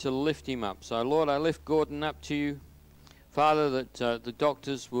really need to lift him up. So Lord, I lift Gordon up to you, Father, that the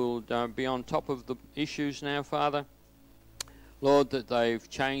doctors will be on top of the issues now, Father. Lord, that they've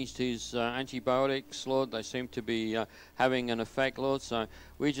changed his antibiotics, Lord. They seem to be having an effect, Lord. So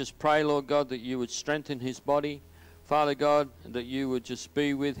we just pray, Lord God, that you would strengthen his body. Father God, that you would just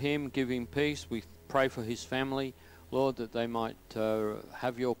be with him, give him peace. We pray for his family, Lord, that they might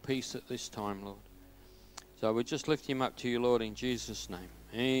have your peace at this time, Lord. So we just lift him up to you, Lord, in Jesus' name.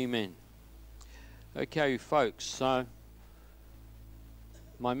 Amen. Okay, folks, so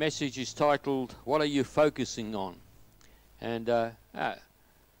my message is titled, What Are You Focusing On? And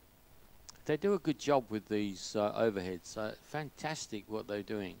they do a good job with these overheads. Fantastic what they're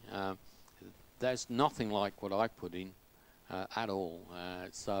doing. That's nothing like what I put in at all.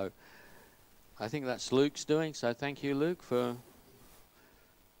 So I think that's Luke's doing. So thank you, Luke, for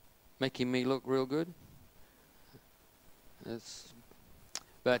making me look real good.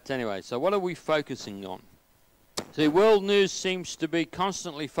 But anyway, so what are we focusing on? See, world news seems to be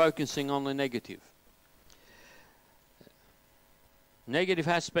constantly focusing on the negative. Negative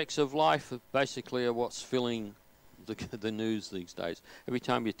aspects of life basically are what's filling the news these days. Every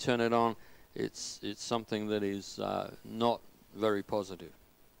time you turn it on, it's something that is not very positive.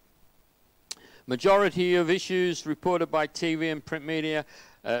 Majority of issues reported by TV and print media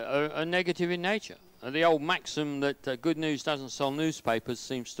are negative in nature. The old maxim that good news doesn't sell newspapers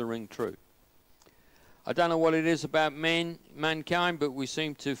seems to ring true. I don't know what it is about mankind, but we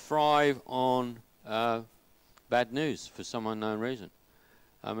seem to thrive on bad news for some unknown reason.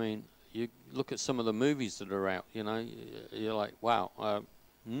 I mean, you look at some of the movies that are out, you know, you're like, wow,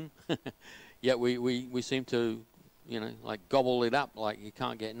 Yet we seem to, like gobble it up like you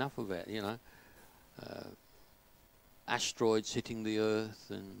can't get enough of it, Asteroids hitting the earth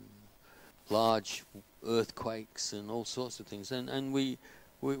and large earthquakes and all sorts of things. And we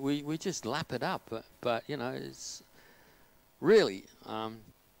just lap it up. But it's really,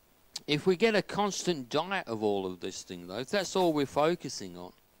 if we get a constant diet of all of this thing, though, if that's all we're focusing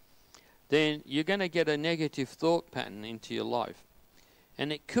on, then you're going to get a negative thought pattern into your life.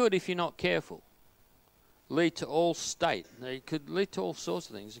 And it could, if you're not careful, lead to all state. It could lead to all sorts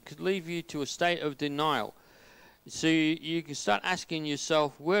of things. It could lead you to a state of denial. So you can start asking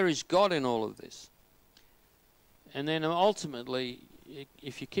yourself, where is God in all of this? And then ultimately,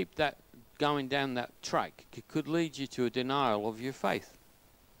 if you keep that going down that track, it could lead you to a denial of your faith.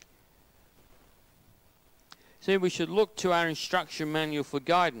 See, we should look to our instruction manual for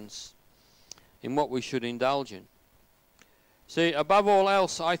guidance in what we should indulge in. See, above all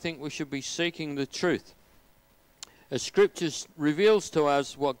else, I think we should be seeking the truth. As Scripture reveals to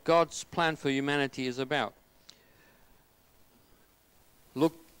us what God's plan for humanity is about.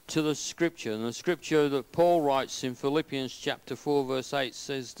 Look to the Scripture, and the Scripture that Paul writes in Philippians chapter 4 verse 8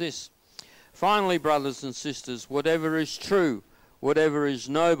 says this: "Finally, brothers and sisters, whatever is true, whatever is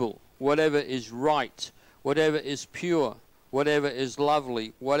noble, whatever is right, whatever is pure, whatever is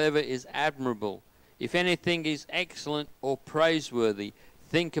lovely, whatever is admirable, if anything is excellent or praiseworthy,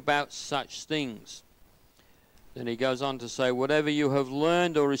 think about such things." Then he goes on to say, "Whatever you have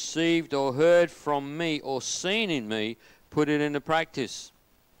learned or received or heard from me or seen in me, put it into practice."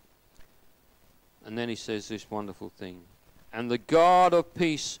 And then he says this wonderful thing: "And the God of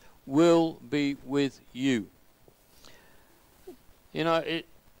peace will be with you."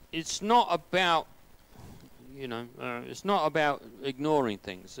 It's not about, it's not about ignoring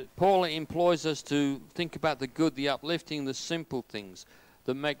things. Paul employs us to think about the good, the uplifting, the simple things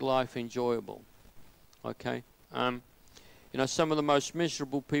that make life enjoyable. Okay? Some of the most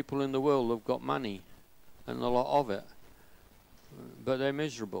miserable people in the world have got money and a lot of it, but they're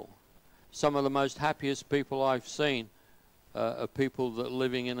miserable. Some of the most happiest people I've seen are people that are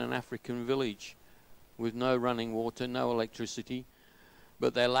living in an African village with no running water, no electricity,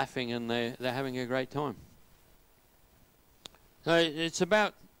 but they're laughing and they're having a great time. So it's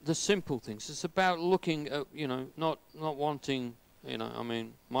about the simple things. It's about looking at, not wanting,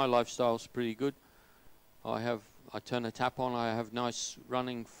 my lifestyle's pretty good. I turn a tap on, I have nice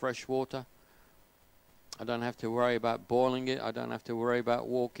running fresh water. I don't have to worry about boiling it. I don't have to worry about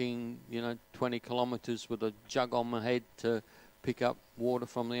walking, 20 kilometers with a jug on my head to pick up water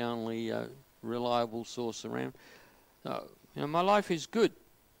from the only reliable source around. My life is good.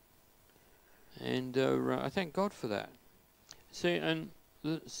 And I thank God for that. See, and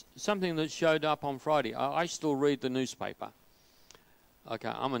something that showed up on Friday, I still read the newspaper. Okay,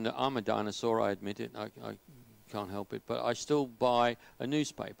 I'm a dinosaur, I admit it. I can't help it, but I still buy a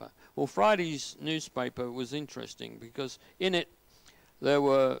newspaper. Well, Friday's newspaper was interesting because in it there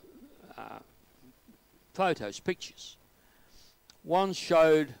were photos, pictures. One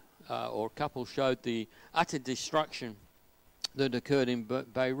showed, or a couple showed, the utter destruction that occurred in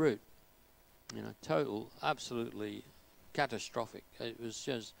Beirut. Total, absolutely catastrophic. It was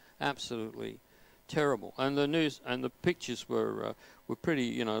just absolutely terrible. And the news and the pictures were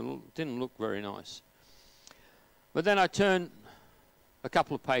pretty, didn't look very nice. But then I turned a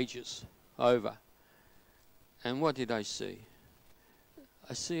couple of pages over, and what did I see?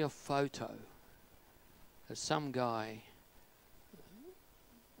 I see a photo of some guy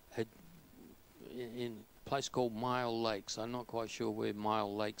had in a place called Mile Lakes. I'm not quite sure where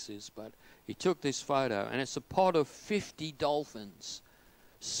Mile Lakes is, but he took this photo, and it's a pod of 50 dolphins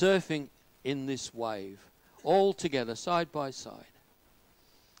surfing in this wave, all together, side by side.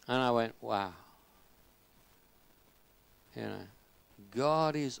 And I went, wow.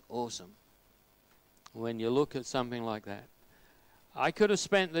 God is awesome when you look at something like that. I could have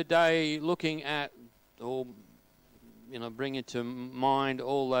spent the day looking at, or bringing to mind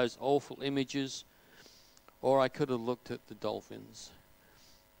all those awful images, or I could have looked at the dolphins.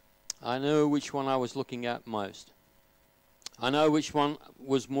 I know which one I was looking at most. I know which one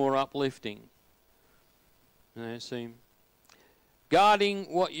was more uplifting. See, guarding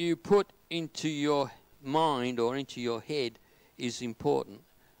what you put into your mind or into your head is important.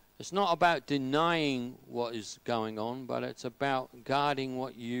 It's not about denying what is going on, but it's about guarding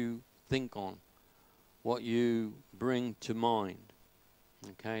what you think on, what you bring to mind.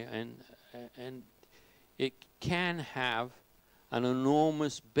 Okay, and it can have an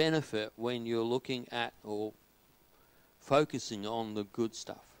enormous benefit when you're looking at or focusing on the good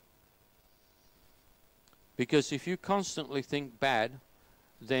stuff. Because if you constantly think bad,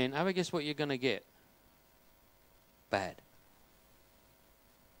 then have a guess what you're going to get? Bad.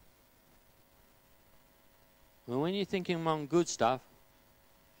 Well, when you're thinking among good stuff,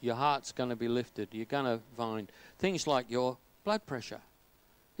 your heart's going to be lifted. You're going to find things like your blood pressure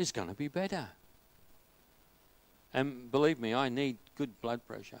is going to be better. And believe me, I need good blood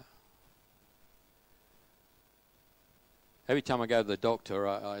pressure. Every time I go to the doctor,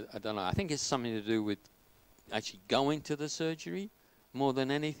 I don't know, I think it's something to do with actually going to the surgery more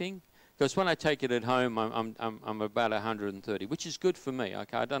than anything. Because when I take it at home, I'm about 130, which is good for me.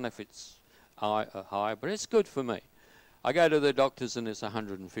 Okay, I don't know if it's high, but it's good for me. I go to the doctors and it's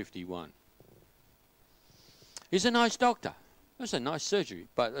 151. He's a nice doctor. It's a nice surgery,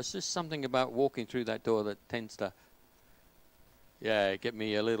 but there's just something about walking through that door that tends to, get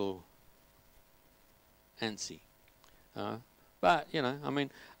me a little antsy. But, you know, I mean,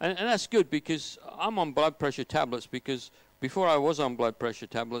 and that's good because I'm on blood pressure tablets because before I was on blood pressure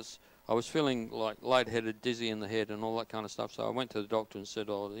tablets, I was feeling like lightheaded, dizzy in the head and all that kind of stuff. So I went to the doctor and said,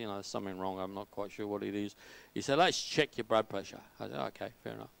 oh, you know, there's something wrong. I'm not quite sure what it is. He said, let's check your blood pressure. I said, okay,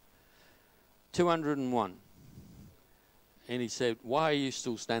 fair enough. 201. And he said, why are you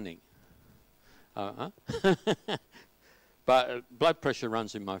still standing? But blood pressure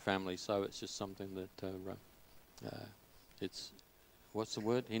runs in my family, so it's just something that it's, what's the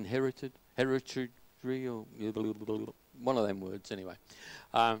word? Inherited? Hereditary? Or one of them words, anyway.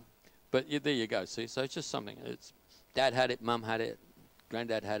 But there you go, see? So it's just something. It's Dad had it, Mum had it,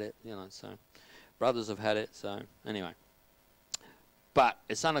 Granddad had it, you know, so brothers have had it, so anyway. But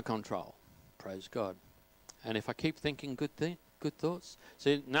it's under control, praise God. And if I keep thinking good thoughts,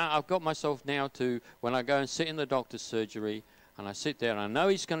 see, now I've got myself now to, when I go and sit in the doctor's surgery, and I sit there and I know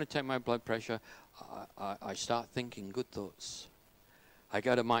he's going to take my blood pressure, I start thinking good thoughts. I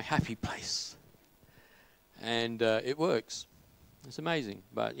go to my happy place. And it works. It's amazing.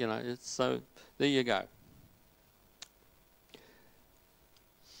 But, you know, it's so, there you go.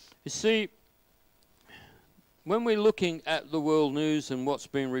 You see, when we're looking at the world news and what's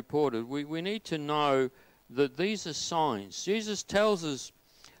being reported, we need to know that these are signs. Jesus tells us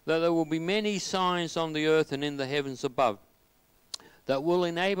that there will be many signs on the earth and in the heavens above that will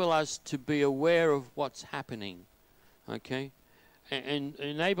enable us to be aware of what's happening, okay, and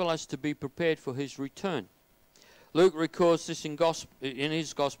enable us to be prepared for his return. Luke records this in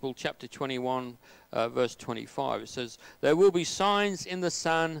his Gospel, chapter 21, verse 25. It says, there will be signs in the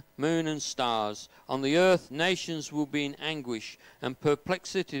sun, moon, and stars. On the earth, nations will be in anguish and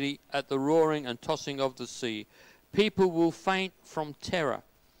perplexity at the roaring and tossing of the sea. People will faint from terror,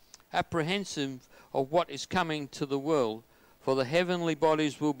 apprehensive of what is coming to the world, for the heavenly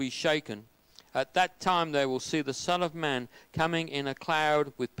bodies will be shaken. At that time they will see the Son of Man coming in a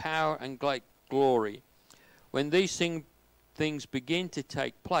cloud with power and great glory. When these things begin to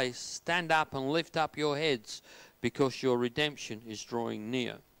take place, stand up and lift up your heads, because your redemption is drawing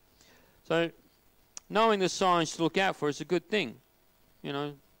near. So, knowing the signs to look out for is a good thing. You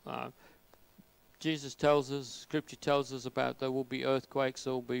know, Jesus tells us, Scripture tells us about there will be earthquakes,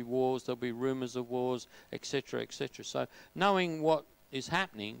 there will be wars, there will be rumors of wars, etc., etc. So, knowing what is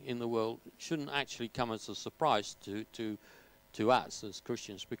happening in the world shouldn't actually come as a surprise to us as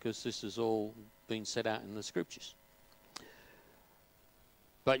Christians, because this is all been set out in the Scriptures.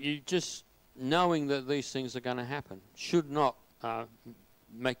 But you just knowing that these things are going to happen should not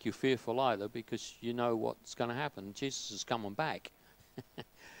make you fearful either, because you know what's going to happen. Jesus is coming back.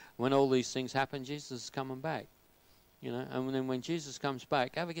 When all these things happen, Jesus is coming back. You know, and then when Jesus comes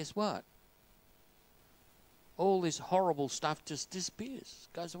back, have a guess what? All this horrible stuff just disappears,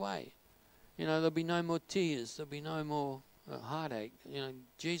 goes away. You know, there'll be no more tears, there'll be no more heartache. You know,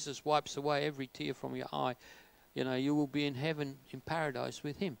 Jesus wipes away every tear from your eye. You know, you will be in heaven, in paradise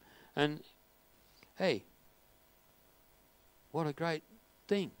with him. And hey, what a great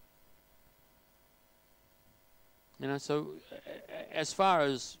thing. You know, so as far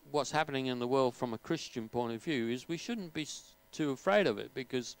as what's happening in the world from a Christian point of view, is we shouldn't be too afraid of it,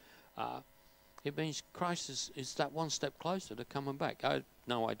 because it means Christ is that one step closer to coming back. I have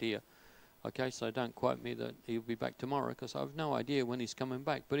no idea. Okay, so don't quote me that he'll be back tomorrow, because I have no idea when he's coming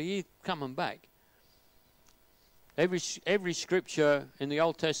back. But he is coming back. Every scripture in the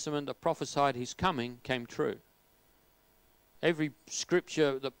Old Testament that prophesied his coming came true. Every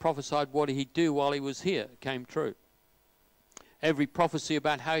scripture that prophesied what he'd do while he was here came true. Every prophecy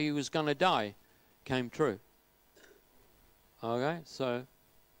about how he was going to die came true. Okay, so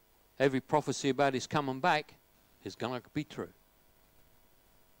every prophecy about his coming back is going to be true.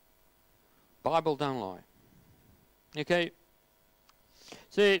 Bible don't lie. Okay.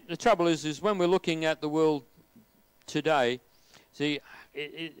 See, the trouble is when we're looking at the world today, See,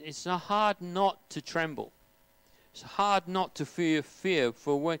 it's hard not to tremble. It's hard not to fear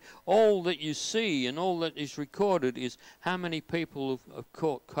for when all that you see and all that is recorded is how many people have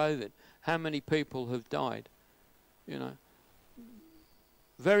caught COVID, how many people have died. You know,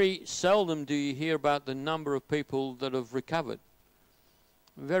 very seldom do you hear about the number of people that have recovered.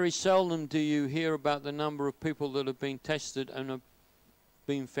 Very seldom do you hear about the number of people that have been tested and have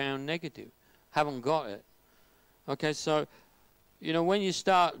been found negative, haven't got it. Okay, so, you know, when you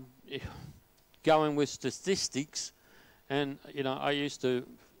start going with statistics, and, you know, I used to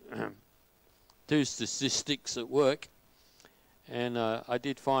do statistics at work, and I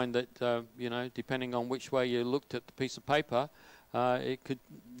did find that, you know, depending on which way you looked at the piece of paper,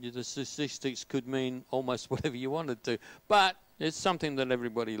 the statistics could mean almost whatever you wanted to. But it's something that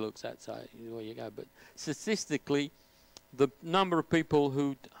everybody looks at, so there you go. But statistically, the number of people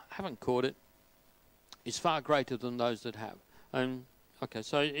who haven't caught it is far greater than those that have. And okay,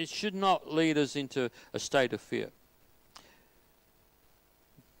 so it should not lead us into a state of fear.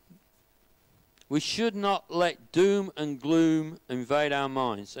 We should not let doom and gloom invade our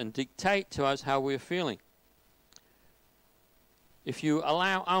minds and dictate to us how we're feeling. If you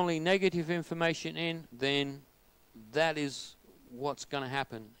allow only negative information in, then that is what's going to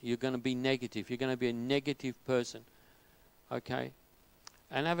happen. You're going to be negative. You're going to be a negative person. Okay?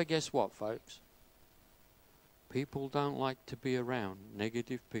 And have a guess what, folks? People don't like to be around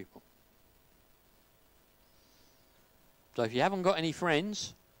negative people. So if you haven't got any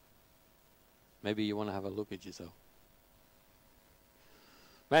friends, maybe you want to have a look at yourself.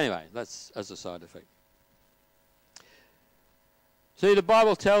 But anyway, that's as a side effect. See, the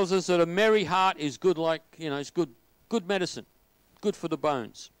Bible tells us that a merry heart is good, like, you know, it's good medicine, good for the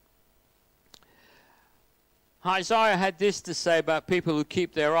bones. Isaiah had this to say about people who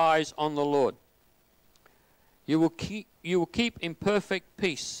keep their eyes on the Lord. You will keep in perfect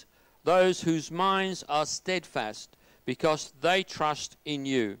peace those whose minds are steadfast, because they trust in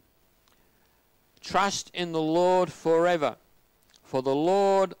you. Trust in the Lord forever, for the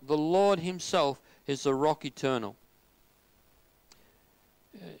Lord himself is the rock eternal.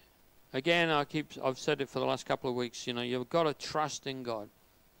 Again, I've said it for the last couple of weeks, you know, you've got to trust in God.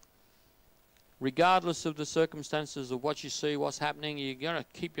 Regardless of the circumstances of what you see, what's happening, you're going to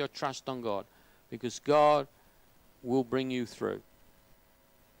keep your trust on God, because God will bring you through.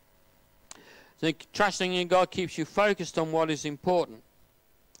 So trusting in God keeps you focused on what is important.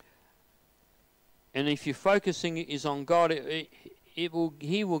 And if your focusing is on God, He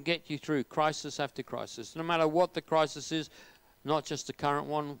will get you through crisis after crisis, no matter what the crisis is, not just the current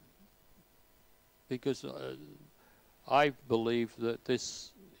one, because I believe that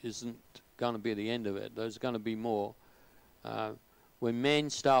this isn't going to be the end of it. There's going to be more. When men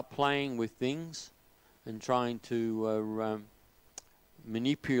start playing with things and trying to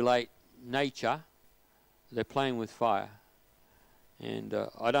manipulate nature, they're playing with fire. And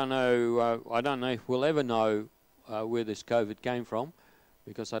I don't know if we'll ever know where this COVID came from,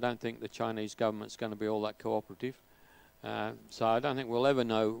 because I don't think the Chinese government's going to be all that cooperative. So I don't think we'll ever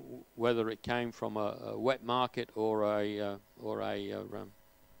know whether it came from a wet market or a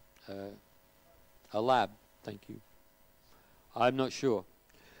lab. Thank you. I'm not sure.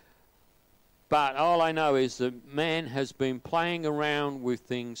 But all I know is that man has been playing around with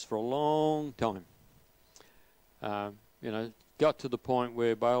things for a long time. You know, got to the point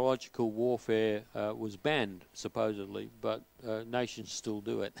where biological warfare was banned, supposedly, but nations still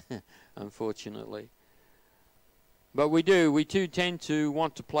do it, unfortunately. But we too tend to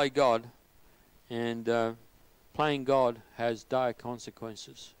want to play God, and playing God has dire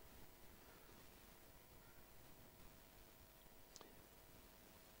consequences.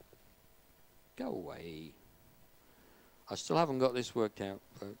 Go away. I still haven't got this worked out,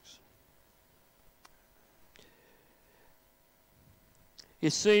 folks. You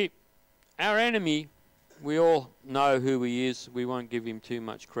see, our enemy, we all know who he is. We won't give him too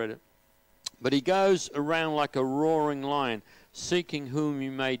much credit. But he goes around like a roaring lion, seeking whom he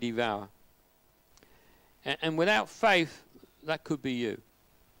may devour. And without faith, that could be you.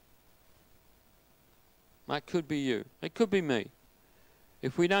 That could be you. It could be me.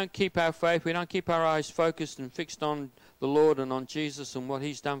 If we don't keep our faith, we don't keep our eyes focused and fixed on the Lord and on Jesus and what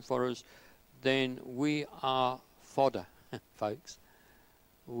he's done for us, then we are fodder, folks.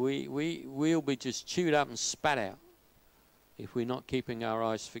 We'll be just chewed up and spat out if we're not keeping our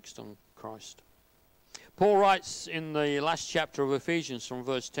eyes fixed on Christ. Paul writes in the last chapter of Ephesians from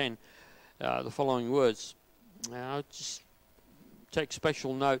verse 10 the following words. I'll just take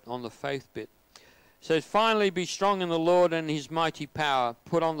special note on the faith bit. It says, "Finally be strong in the Lord and his mighty power.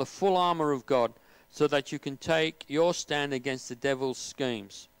 Put on the full armor of God, so that you can take your stand against the devil's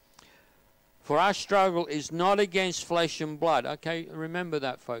schemes. For our struggle is not against flesh and blood. Okay, remember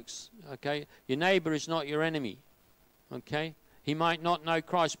that, folks. Okay, your neighbor is not your enemy. Okay, he might not know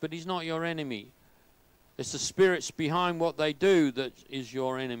Christ, but he's not your enemy. It's the spirits behind what they do that is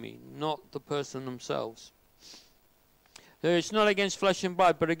your enemy, not the person themselves. It's not against flesh and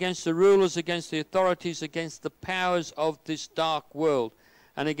blood, but against the rulers, against the authorities, against the powers of this dark world,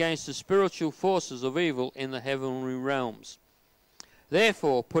 and against the spiritual forces of evil in the heavenly realms.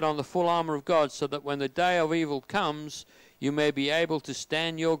 Therefore, put on the full armor of God, so that when the day of evil comes, you may be able to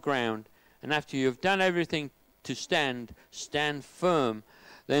stand your ground. And after you have done everything to stand, stand firm.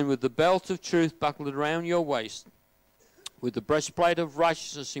 Then with the belt of truth buckled around your waist, with the breastplate of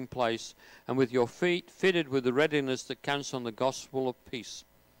righteousness in place, and with your feet fitted with the readiness that comes from the gospel of peace.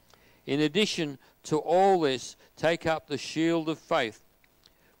 In addition to all this, take up the shield of faith,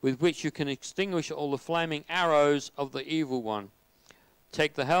 with which you can extinguish all the flaming arrows of the evil one.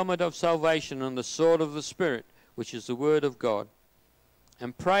 Take the helmet of salvation and the sword of the Spirit, which is the word of God.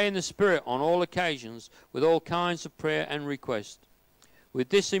 And pray in the Spirit on all occasions, with all kinds of prayer and request. With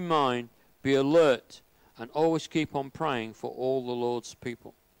this in mind, be alert and always keep on praying for all the Lord's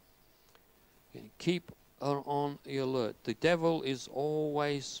people. Keep on the alert. The devil is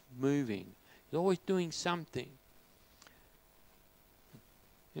always moving. He's always doing something.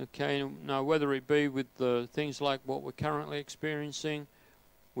 Okay, now whether it be with the things like what we're currently experiencing,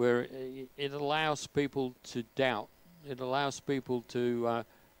 where it allows people to doubt. It allows people to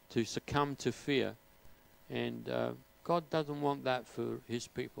succumb to fear. And God doesn't want that for his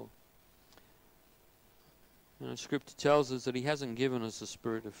people. You know, Scripture tells us that he hasn't given us a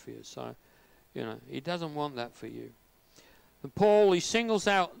spirit of fear. So, you know, he doesn't want that for you. And Paul, he singles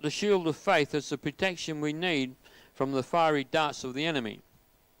out the shield of faith as the protection we need from the fiery darts of the enemy.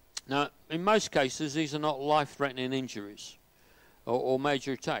 Now, in most cases, these are not life-threatening injuries or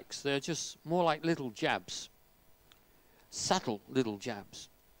major attacks. They're just more like little jabs, subtle little jabs.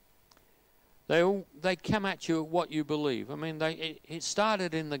 They come at you at what you believe. I mean, it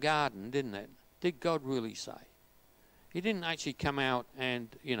started in the garden, didn't it? Did God really say? He didn't actually come out and,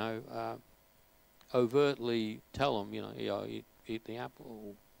 you know, overtly tell them, you know, eat the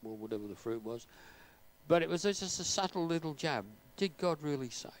apple or whatever the fruit was. But it was just a subtle little jab. Did God really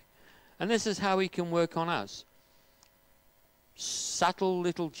say? And this is how he can work on us. Subtle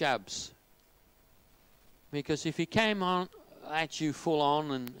little jabs. Because if he came on at you full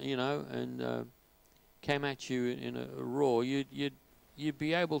on and, you know, and came at you in a roar, you'd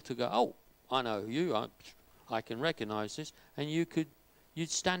be able to go, oh, I know you, I can recognize this, and you'd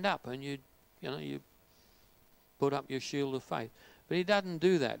stand up and you'd put up your shield of faith. But he doesn't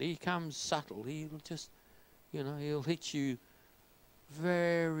do that. He comes subtle. He'll just, you know, he'll hit you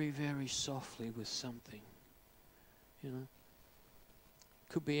very, very softly with something. You know,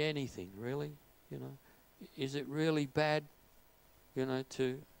 could be anything, really. You know, is it really bad, you know,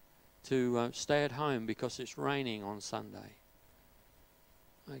 to stay at home because it's raining on Sunday?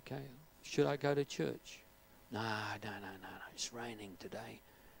 Okay, should I go to church? No, it's raining today.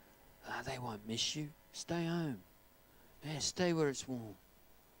 They won't miss you. Stay home. Yeah, stay where it's warm.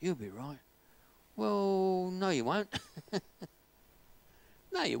 You'll be right. Well, no you won't.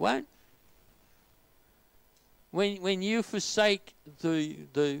 No you won't. When you forsake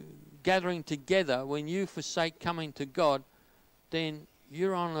the gathering together, when you forsake coming to God, then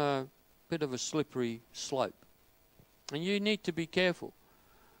you're on a bit of a slippery slope. And you need to be careful.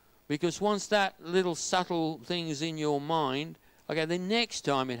 Because once that little subtle thing is in your mind, okay, the next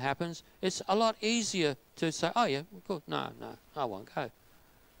time it happens, it's a lot easier to say, oh yeah, good, no, I won't go.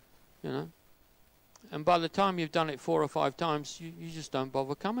 You know? And by the time you've done it 4 or 5 times, you just don't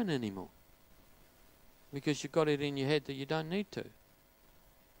bother coming anymore. Because you've got it in your head that you don't need to.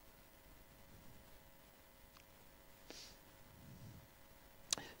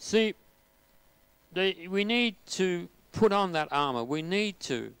 See, we need to put on that armor. We need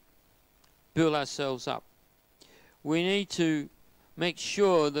to build ourselves up. We need to make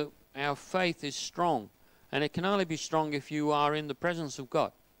sure that our faith is strong. And it can only be strong if you are in the presence of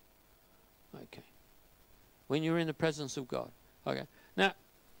God. Okay. When you're in the presence of God. Okay. Now,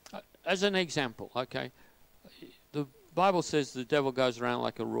 as an example, okay, the Bible says the devil goes around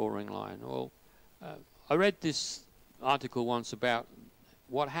like a roaring lion. Well, I read this article once about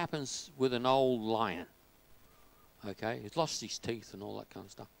what happens with an old lion. Okay, he's lost his teeth and all that kind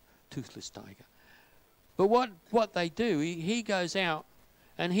of stuff. Toothless tiger. But what they do, he goes out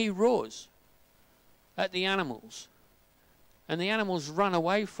and he roars at the animals. And the animals run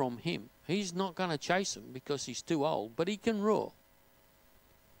away from him. He's not going to chase them because he's too old, but he can roar.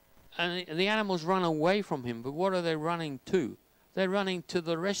 And the animals run away from him, but what are they running to? They're running to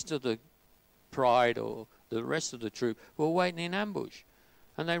the rest of the pride or the rest of the troop who are waiting in ambush.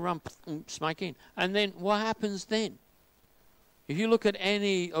 And they run, smack in. And then what happens then? If you look at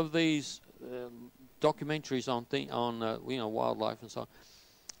any of these documentaries on wildlife and so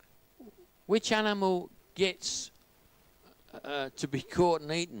on, which animal gets to be caught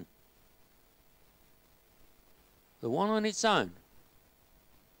and eaten? The one on its own,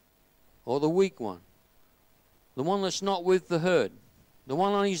 or the weak one, the one that's not with the herd, the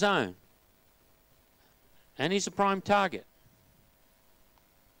one on his own, and he's a prime target.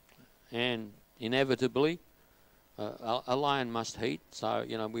 And inevitably, a lion must eat, so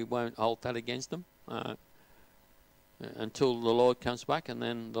we won't hold that against them until the Lord comes back, and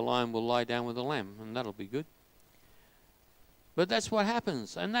then the lion will lie down with the lamb, and that'll be good. But that's what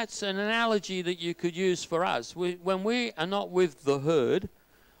happens, and that's an analogy that you could use for us. When we are not with the herd,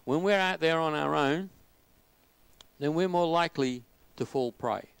 when we're out there on our own, then we're more likely to fall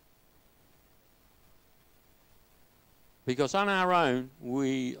prey. Because on our own,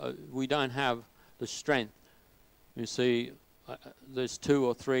 we don't have the strength. You see, there's 2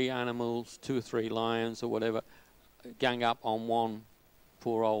 or 3 animals, 2 or 3 lions or whatever, gang up on one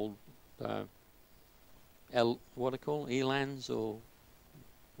poor old what do they call them? Elands or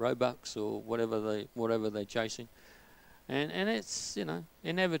roebucks or whatever they're chasing, and it's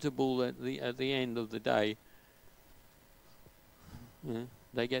inevitable at the end of the day,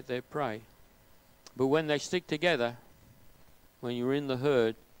 they get their prey. But when they stick together, when you're in the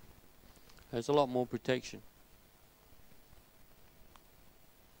herd, there's a lot more protection.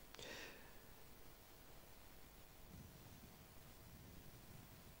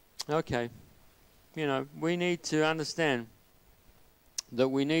 Okay. We need to understand that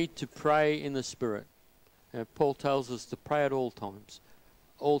we need to pray in the Spirit. Paul tells us to pray at all times.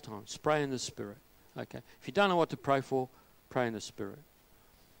 All times. Pray in the Spirit. Okay. If you don't know what to pray for, pray in the Spirit.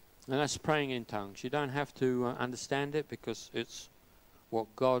 And that's praying in tongues. You don't have to understand it, because it's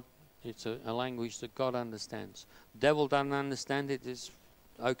it's a language that God understands. The devil doesn't understand it. It's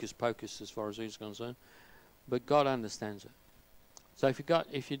hocus pocus as far as he's concerned. But God understands it. So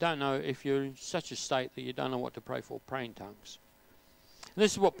if you don't know, if you're in such a state that you don't know what to pray for, pray in tongues. And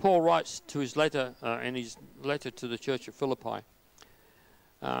this is what Paul writes to his letter, in his letter to the church of Philippi,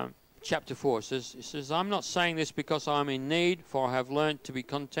 chapter 4. It says, I'm not saying this because I'm in need, for I have learned to be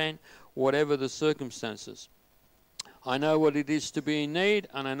content, whatever the circumstances. I know what it is to be in need,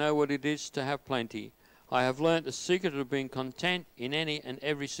 and I know what it is to have plenty. I have learned the secret of being content in any and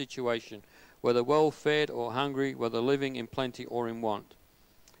every situation, whether well-fed or hungry, whether living in plenty or in want.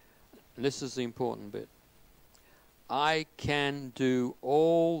 And this is the important bit. I can do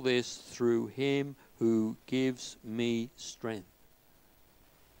all this through him who gives me strength.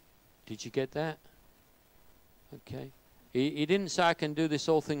 Did you get that? Okay. He didn't say I can do this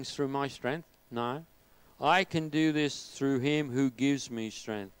all things through my strength. No. I can do this through him who gives me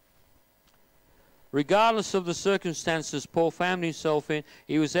strength. Regardless of the circumstances Paul found himself in,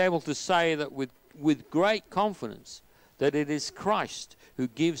 he was able to say that with great confidence that it is Christ who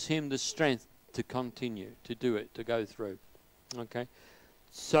gives him the strength to continue, to do it, to go through. Okay?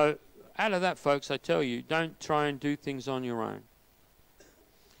 So, out of that, folks, I tell you, don't try and do things on your own.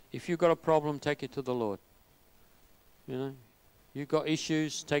 If you've got a problem, take it to the Lord. You've got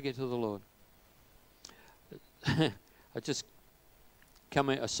issues, take it to the Lord. A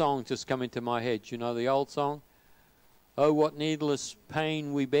song just come into my head. You know the old song? Oh, what needless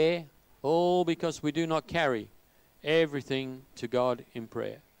pain we bear, all because we do not carry everything to God in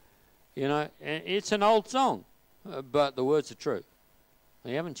prayer. It's an old song, but the words are true.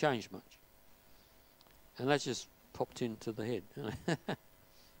 They haven't changed much. And that just popped into the head.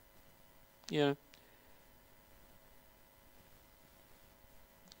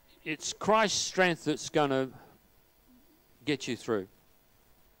 It's Christ's strength that's going to get you through.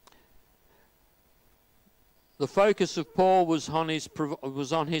 The focus of Paul was on his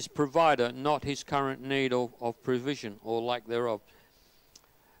provider, not his current need of provision or lack thereof.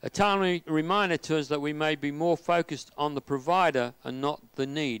 A timely reminder to us that we may be more focused on the provider and not the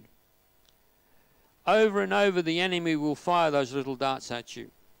need. Over and over, the enemy will fire those little darts at you.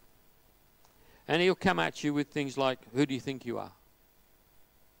 And he'll come at you with things like, who do you think you are?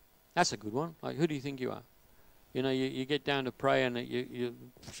 That's a good one. Like, who do you think you are? You get down to pray and you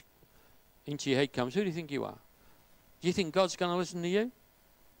into your head comes, who do you think you are? Do you think God's going to listen to you?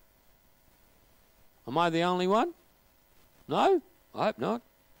 Am I the only one? No, I hope not.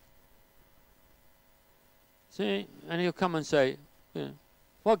 See, and he'll come and say,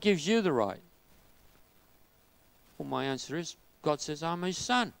 what gives you the right? Well, my answer is, God says I'm his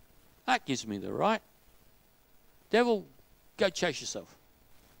son. That gives me the right. Devil, go chase yourself.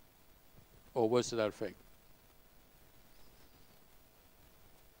 Or words to that effect.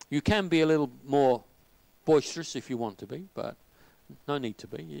 You can be a little more boisterous if you want to be, but no need to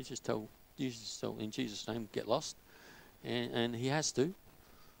be. You just tell in Jesus' name, get lost. And he has to.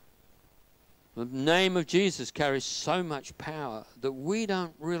 The name of Jesus carries so much power that we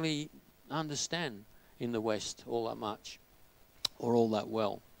don't really understand in the West all that much or all that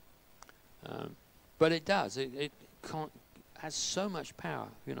well. But it does. It has so much power,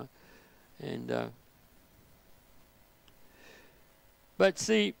 you know. And but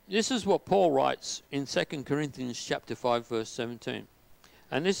see, this is what Paul writes in 2 Corinthians chapter 5, verse 17.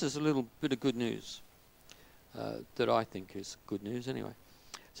 And this is a little bit of good news that I think is good news anyway.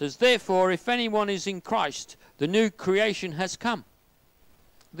 It says, therefore, if anyone is in Christ, the new creation has come.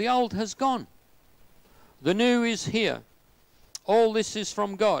 The old has gone. The new is here. All this is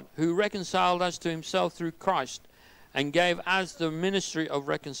from God, who reconciled us to himself through Christ and gave us the ministry of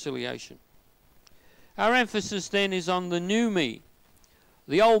reconciliation. Our emphasis then is on the new me.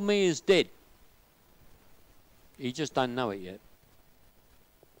 The old me is dead. You just don't know it yet.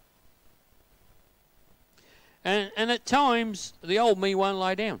 And at times, the old me won't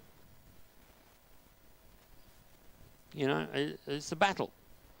lie down. You know, it's a battle.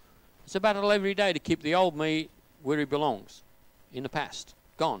 It's a battle every day to keep the old me where he belongs, in the past,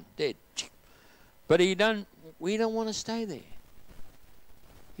 gone, dead. But we don't want to stay there.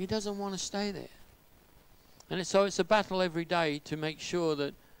 He doesn't want to stay there. And so it's a battle every day to make sure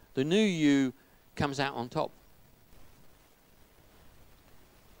that the new you comes out on top.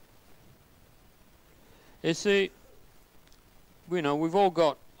 You see, you know, we've all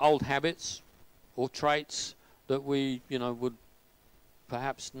got old habits or traits that we, you know, would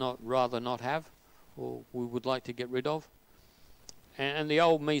perhaps rather not have, or we would like to get rid of. And the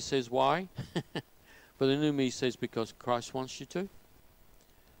old me says, why? But the new me says, because Christ wants you to.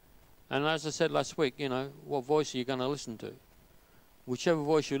 And as I said last week, you know, what voice are you going to listen to? Whichever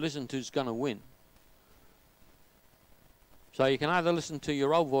voice you listen to is going to win. So you can either listen to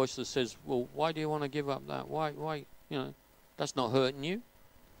your old voice that says, well, why do you want to give up that? Why, you know, that's not hurting you.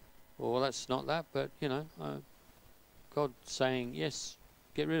 Or that's not that, but, you know, God's saying, yes,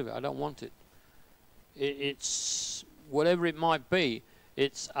 get rid of it. I don't want it. It's whatever it might be.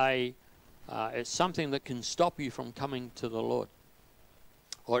 It's something that can stop you from coming to the Lord.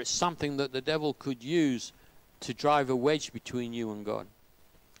 Or it's something that the devil could use to drive a wedge between you and God.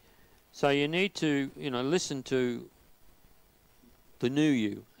 So you need to, you know, listen to the new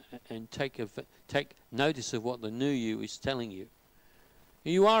you and take notice of what the new you is telling you.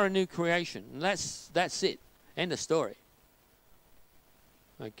 You are a new creation. And that's it. End of story.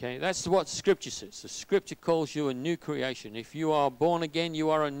 Okay, that's what Scripture says. The Scripture calls you a new creation. If you are born again, you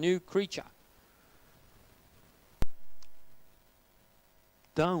are a new creature.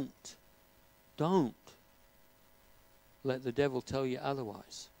 Don't let the devil tell you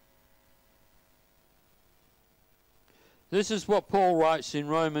otherwise. This is what Paul writes in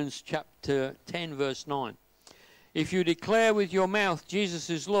Romans chapter 10, verse 9. If you declare with your mouth Jesus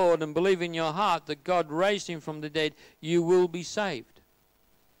is Lord and believe in your heart that God raised him from the dead, you will be saved.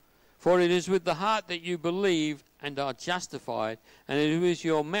 For it is with the heart that you believe and are justified, and it is with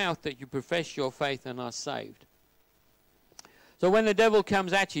your mouth that you profess your faith and are saved. So when the devil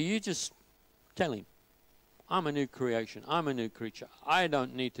comes at you, you just tell him, I'm a new creation. I'm a new creature. I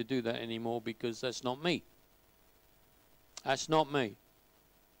don't need to do that anymore because that's not me. That's not me.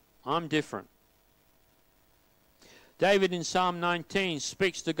 I'm different. David in Psalm 19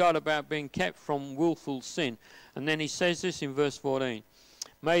 speaks to God about being kept from willful sin. And then he says this in verse 14.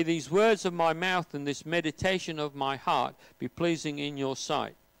 May these words of my mouth and this meditation of my heart be pleasing in your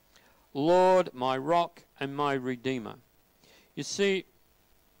sight, Lord, my rock and my redeemer. You see,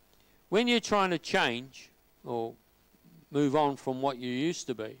 when you're trying to change or move on from what you used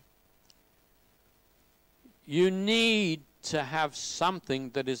to be, you need to have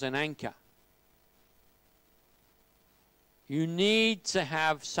something that is an anchor. You need to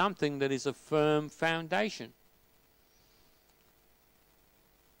have something that is a firm foundation.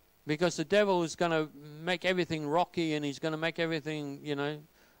 Because the devil is going to make everything rocky, and he's going to make everything, you know,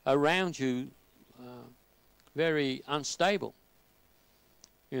 around you very unstable.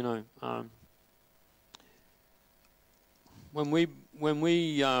 You know, when we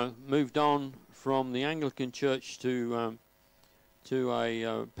moved on from the Anglican church to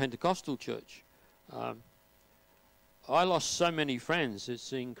a Pentecostal church, I lost so many friends.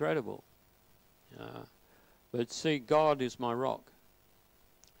 It's incredible. But see, God is my rock.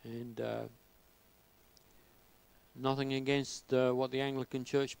 And Nothing against what the Anglican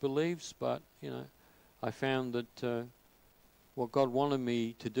Church believes, but I found that what God wanted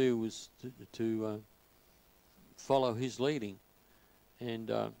me to do was to follow His leading,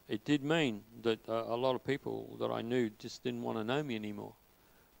 and it did mean that a lot of people that I knew just didn't want to know me anymore,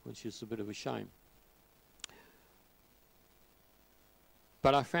 which is a bit of a shame.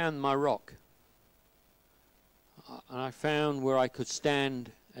 But I found my rock, and I found where I could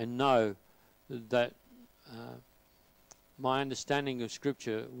stand and know that my understanding of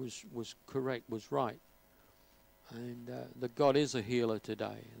Scripture was correct, was right. And that God is a healer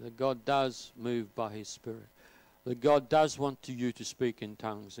today. That God does move by His Spirit. That God does want you to speak in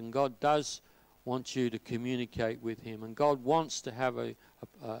tongues. And God does want you to communicate with Him. And God wants to have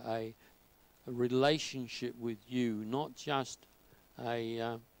a relationship with you, not just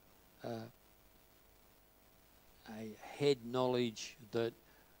a head knowledge that,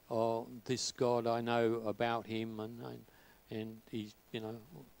 oh, this God, I know about Him, and He's,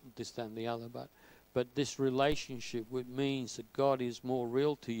 this, that, and the other, but this relationship, which means that God is more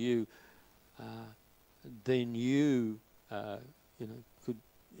real to you than you, could.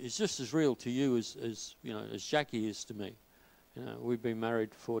 It's just as real to you as Jackie is to me. We've been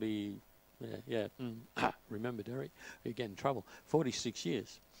married 40. Remember, Derek, you get in trouble. 46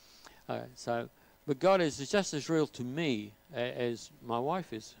 years. But God is just as real to me as my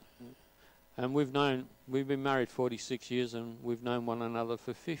wife is. And we've been married 46 years, and we've known one another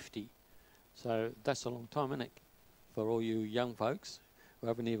for 50. So that's a long time, isn't it? For all you young folks who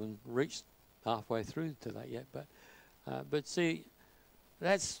haven't even reached halfway through to that yet. But see,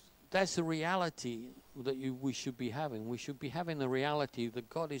 that's the reality that we should be having. We should be having the reality that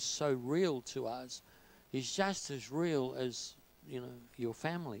God is so real to us. He's just as real as your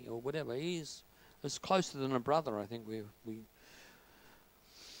family or whatever. He is as closer than a brother, I think we.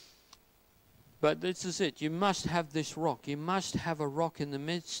 But this is it. You must have this rock. You must have a rock in the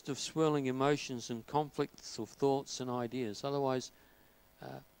midst of swirling emotions and conflicts of thoughts and ideas. Otherwise,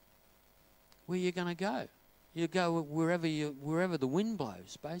 where are you going to go? You go wherever the wind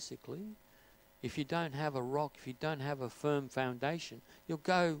blows, basically. If you don't have a rock, if you don't have a firm foundation, you'll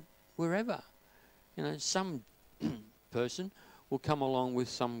go wherever. Some person will come along with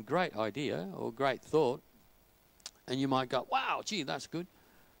some great idea or great thought, and you might go, wow, gee, that's good.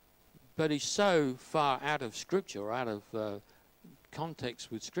 But he's so far out of Scripture, or out of context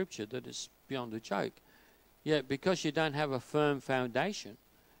with Scripture, that it's beyond a joke. Yet because you don't have a firm foundation,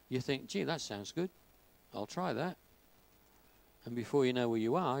 you think, gee, that sounds good. I'll try that. And before you know where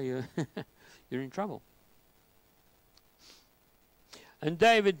you are, you're in trouble. And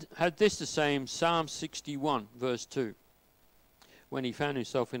David had this to say in Psalm 61, verse 2, when he found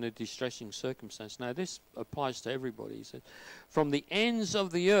himself in a distressing circumstance. Now, this applies to everybody. He said, from the ends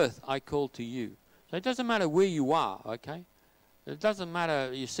of the earth I call to you. So it doesn't matter where you are, okay? It doesn't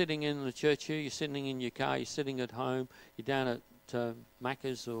matter, you're sitting in the church here, you're sitting in your car, you're sitting at home, you're down at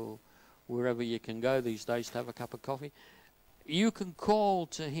Macca's or wherever you can go these days to have a cup of coffee. You can call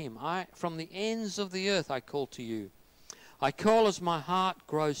to Him. From the ends of the earth I call to you. I call as my heart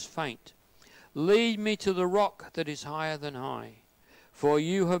grows faint. Lead me to the rock that is higher than high. For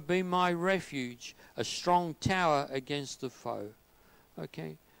you have been my refuge, a strong tower against the foe.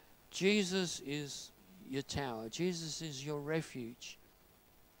 Okay? Jesus is your tower. Jesus is your refuge.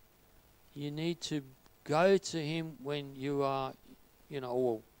 You need to go to Him when you are,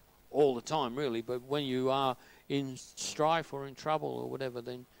 all the time really, but when you are in strife or in trouble or whatever,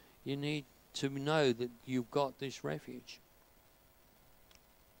 then you need to know that you've got this refuge.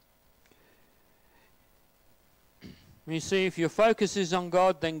 You see, if your focus is on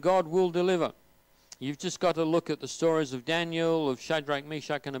God, then God will deliver. You've just got to look at the stories of Daniel, of Shadrach,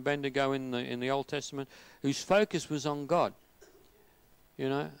 Meshach, and Abednego in the Old Testament, whose focus was on God.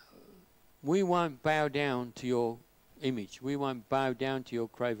 We won't bow down to your image. We won't bow down to your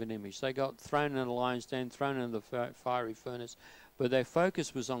graven image. They got thrown in the lion's den, thrown in the fiery furnace, but their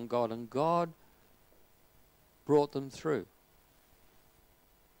focus was on God, and God brought them through.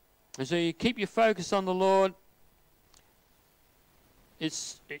 And so you keep your focus on the Lord.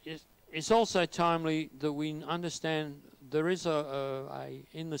 It's also timely that we understand there is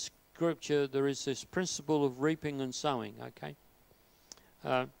in the Scripture there is this principle of reaping and sowing. Okay.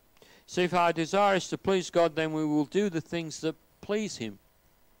 So if our desire is to please God, then we will do the things that please Him,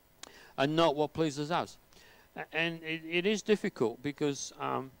 and not what pleases us. And it is difficult because,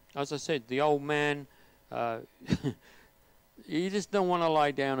 as I said, the old man, he just don't want to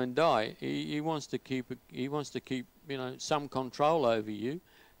lie down and die. He wants to keep some control over you,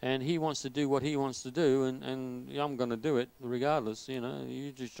 and he wants to do what he wants to do, and I'm going to do it regardless.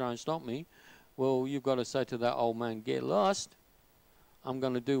 You just try and stop me. well, you've got to say to that old man, get lost. I'm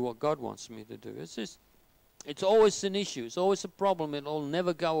going to do what God wants me to do. It's always an issue. It's always a problem. It'll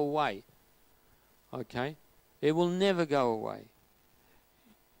never go away. Okay? It will never go away.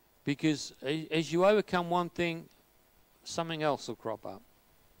 Because as you overcome one thing, something else will crop up.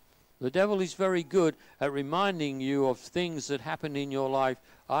 The devil is very good at reminding you of things that happened in your life,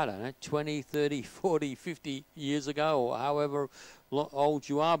 I don't know, 20, 30, 40, 50 years ago, or however old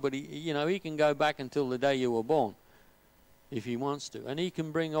you are, but he can go back until the day you were born, if he wants to. And he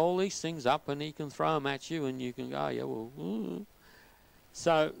can bring all these things up, and he can throw them at you, and you can go, yeah, well.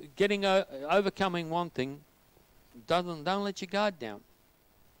 So overcoming one thing, don't let your guard down.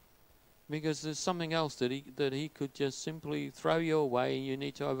 Because there's something else that he could just simply throw your way, and you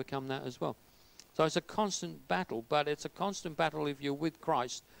need to overcome that as well. So it's a constant battle, but it's a constant battle if you're with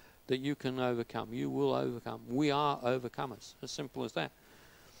Christ that you can overcome. You will overcome. We are overcomers. As simple as that.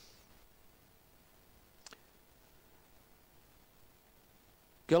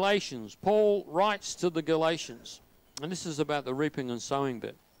 Galatians. Paul writes to the Galatians, and this is about the reaping and sowing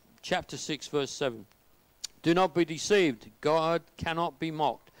bit. Chapter 6, verse 7. Do not be deceived. God cannot be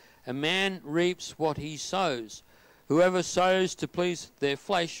mocked. A man reaps what he sows. Whoever sows to please their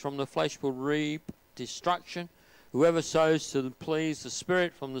flesh, from the flesh will reap destruction. Whoever sows to please the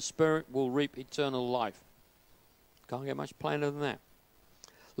Spirit, from the Spirit will reap eternal life. Can't get much plainer than that.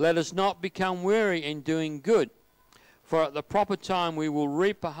 Let us not become weary in doing good, for at the proper time we will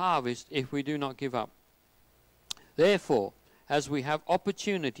reap a harvest if we do not give up. Therefore, as we have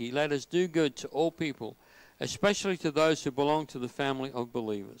opportunity, let us do good to all people, especially to those who belong to the family of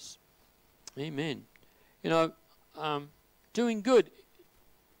believers. Amen. Doing good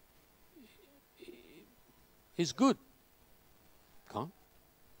is good.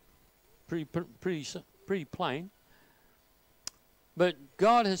 Pretty plain. But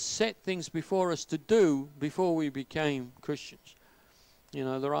God has set things before us to do before we became Christians.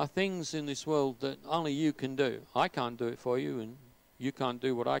 There are things in this world that only you can do. I can't do it for you, and you can't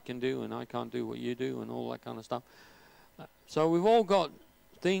do what I can do, and I can't do what you do, and all that kind of stuff. So we've all got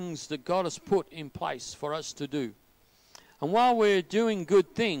things that God has put in place for us to do. And while we're doing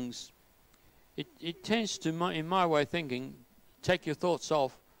good things, it tends to, in my way of thinking, take your thoughts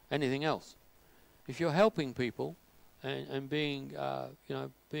off anything else. If you're helping people and being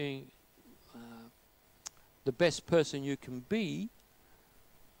the best person you can be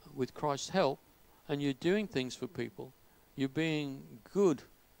with Christ's help, and you're doing things for people, you're being good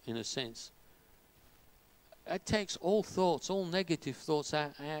in a sense. It takes all thoughts, all negative thoughts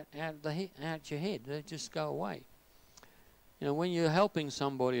out your head. They just go away. When you're helping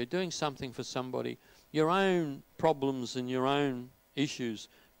somebody or doing something for somebody, your own problems and your own issues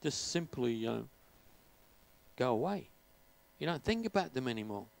just simply go away. You don't think about them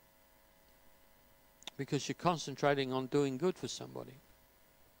anymore because you're concentrating on doing good for somebody.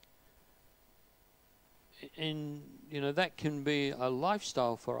 And that can be a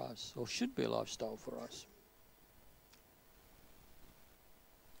lifestyle for us, or should be a lifestyle for us.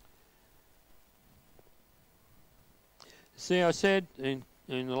 See, I said in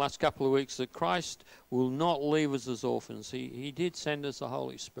the last couple of weeks that Christ will not leave us as orphans. He did send us the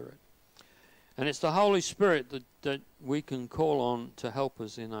Holy Spirit. And it's the Holy Spirit that we can call on to help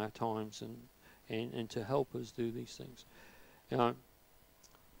us in our times and to help us do these things.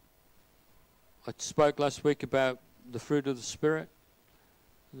 I spoke last week about the fruit of the Spirit.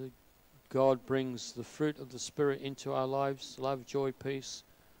 God brings the fruit of the Spirit into our lives: love, joy, peace.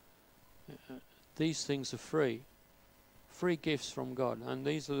 These things are free gifts from God, and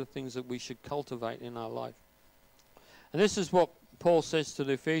these are the things that we should cultivate in our life. And this is what Paul says to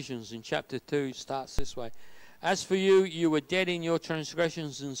the Ephesians in chapter 2. It starts this way: As for you, you were dead in your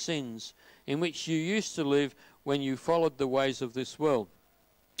transgressions and sins, in which you used to live when you followed the ways of this world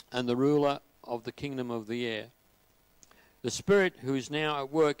and the ruler of the kingdom of the air, the Spirit who is now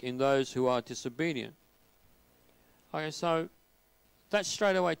at work in those who are disobedient. Okay, so that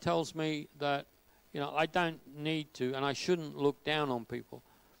straight away tells me that I don't need to, and I shouldn't look down on people,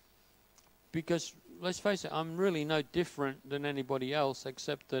 because let's face it, I'm really no different than anybody else,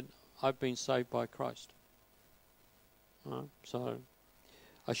 except that I've been saved by Christ. So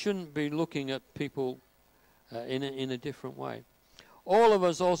I shouldn't be looking at people in a different way. All of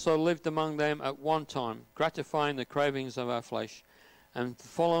us also lived among them at one time, gratifying the cravings of our flesh and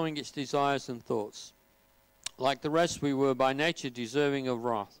following its desires and thoughts. Like the rest, we were by nature deserving of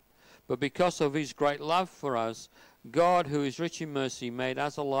wrath. But because of his great love for us, God, who is rich in mercy, made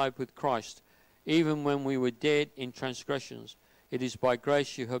us alive with Christ, even when we were dead in transgressions. It is by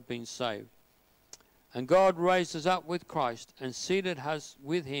grace you have been saved. And God raised us up with Christ and seated us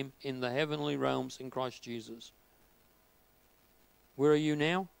with him in the heavenly realms in Christ Jesus. Where are you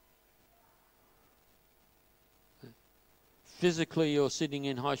now? Physically, you're sitting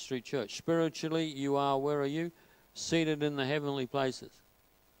in High Street Church. Spiritually, you are, where are you? Seated in the heavenly places.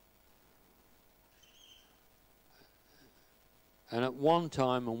 And at one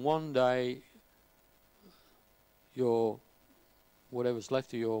time and one day, your whatever's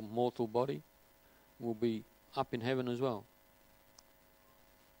left of your mortal body will be up in heaven as well.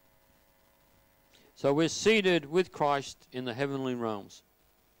 So we're seated with Christ in the heavenly realms,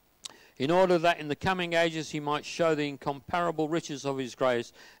 in order that in the coming ages he might show the incomparable riches of his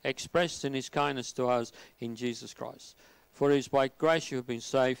grace expressed in his kindness to us in Jesus Christ. For it is by grace you have been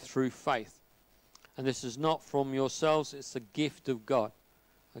saved through faith. And this is not from yourselves, it's the gift of God.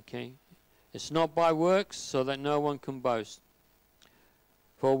 Okay? It's not by works, so that no one can boast.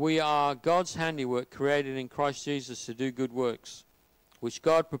 For we are God's handiwork, created in Christ Jesus to do good works, which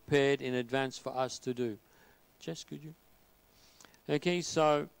God prepared in advance for us to do. Jess, could you? Okay,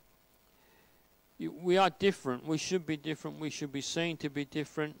 so we are different. We should be different. We should be seen to be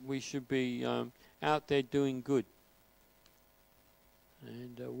different. We should be out there doing good.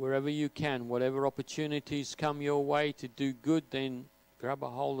 And wherever you can, whatever opportunities come your way to do good, then grab a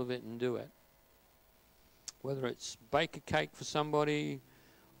hold of it and do it. Whether it's bake a cake for somebody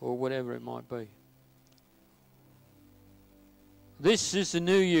or whatever it might be. This is the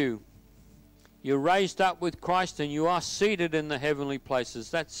new you. You're raised up with Christ and you are seated in the heavenly places.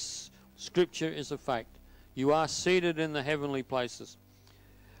 That's Scripture is a fact. You are seated in the heavenly places.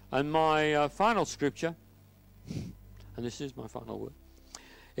 And my final scripture, and this is my final word,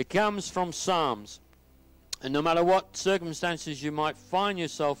 it comes from Psalms. And no matter what circumstances you might find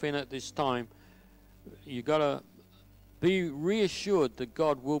yourself in at this time, you've got to be reassured that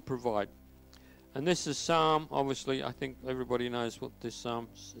God will provide. And this is Psalm, obviously, I think everybody knows what this Psalm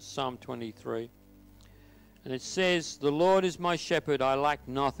is, Psalm 23. And it says, "The Lord is my shepherd, I lack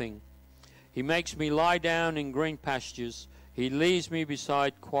nothing. He makes me lie down in green pastures. He leads me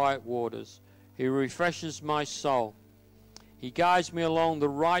beside quiet waters. He refreshes my soul. He guides me along the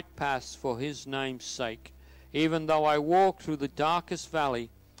right paths for his name's sake. Even though I walk through the darkest valley,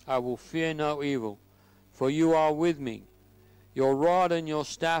 I will fear no evil, for you are with me. Your rod and your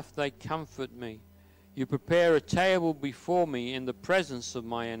staff, they comfort me. You prepare a table before me in the presence of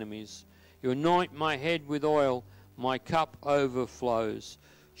my enemies. You anoint my head with oil, my cup overflows.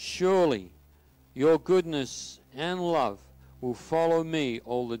 Surely your goodness and love will follow me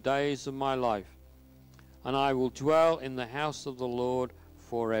all the days of my life, and I will dwell in the house of the Lord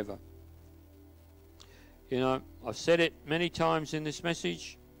forever." You know, I've said it many times in this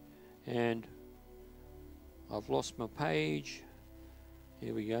message, and I've lost my page.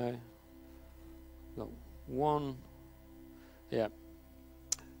 Here we go. Got one. Yeah.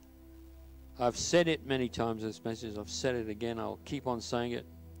 I've said it many times in this message. I've said it again. I'll keep on saying it.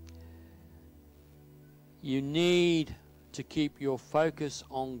 You need to keep your focus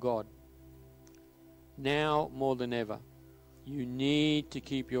on God. Now more than ever. You need to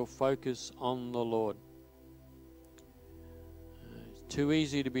keep your focus on the Lord. It's too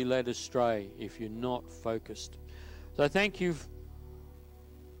easy to be led astray if you're not focused. So thank you,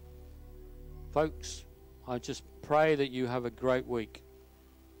 folks. I just pray that you have a great week.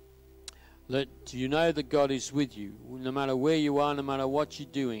 That you know that God is with you. No matter where you are, no matter what you're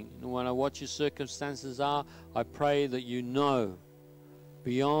doing, no matter what your circumstances are, I pray that you know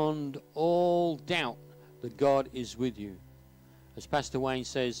beyond all doubt that God is with you. As Pastor Wayne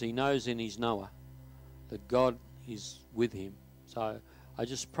says, he knows in his knower that God is with him. So I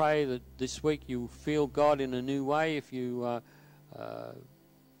just pray that this week you feel God in a new way. If you've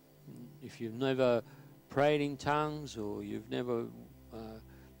never prayed in tongues, or you've never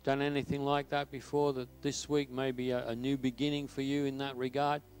done anything like that before, that this week may be a new beginning for you in that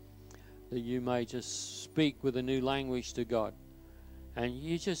regard, that you may just speak with a new language to God, and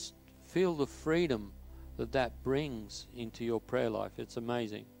you just feel the freedom that brings into your prayer life. It's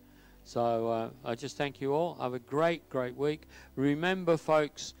amazing. So I just thank you all. Have a great week. Remember,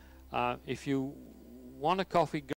 folks, if you want a coffee,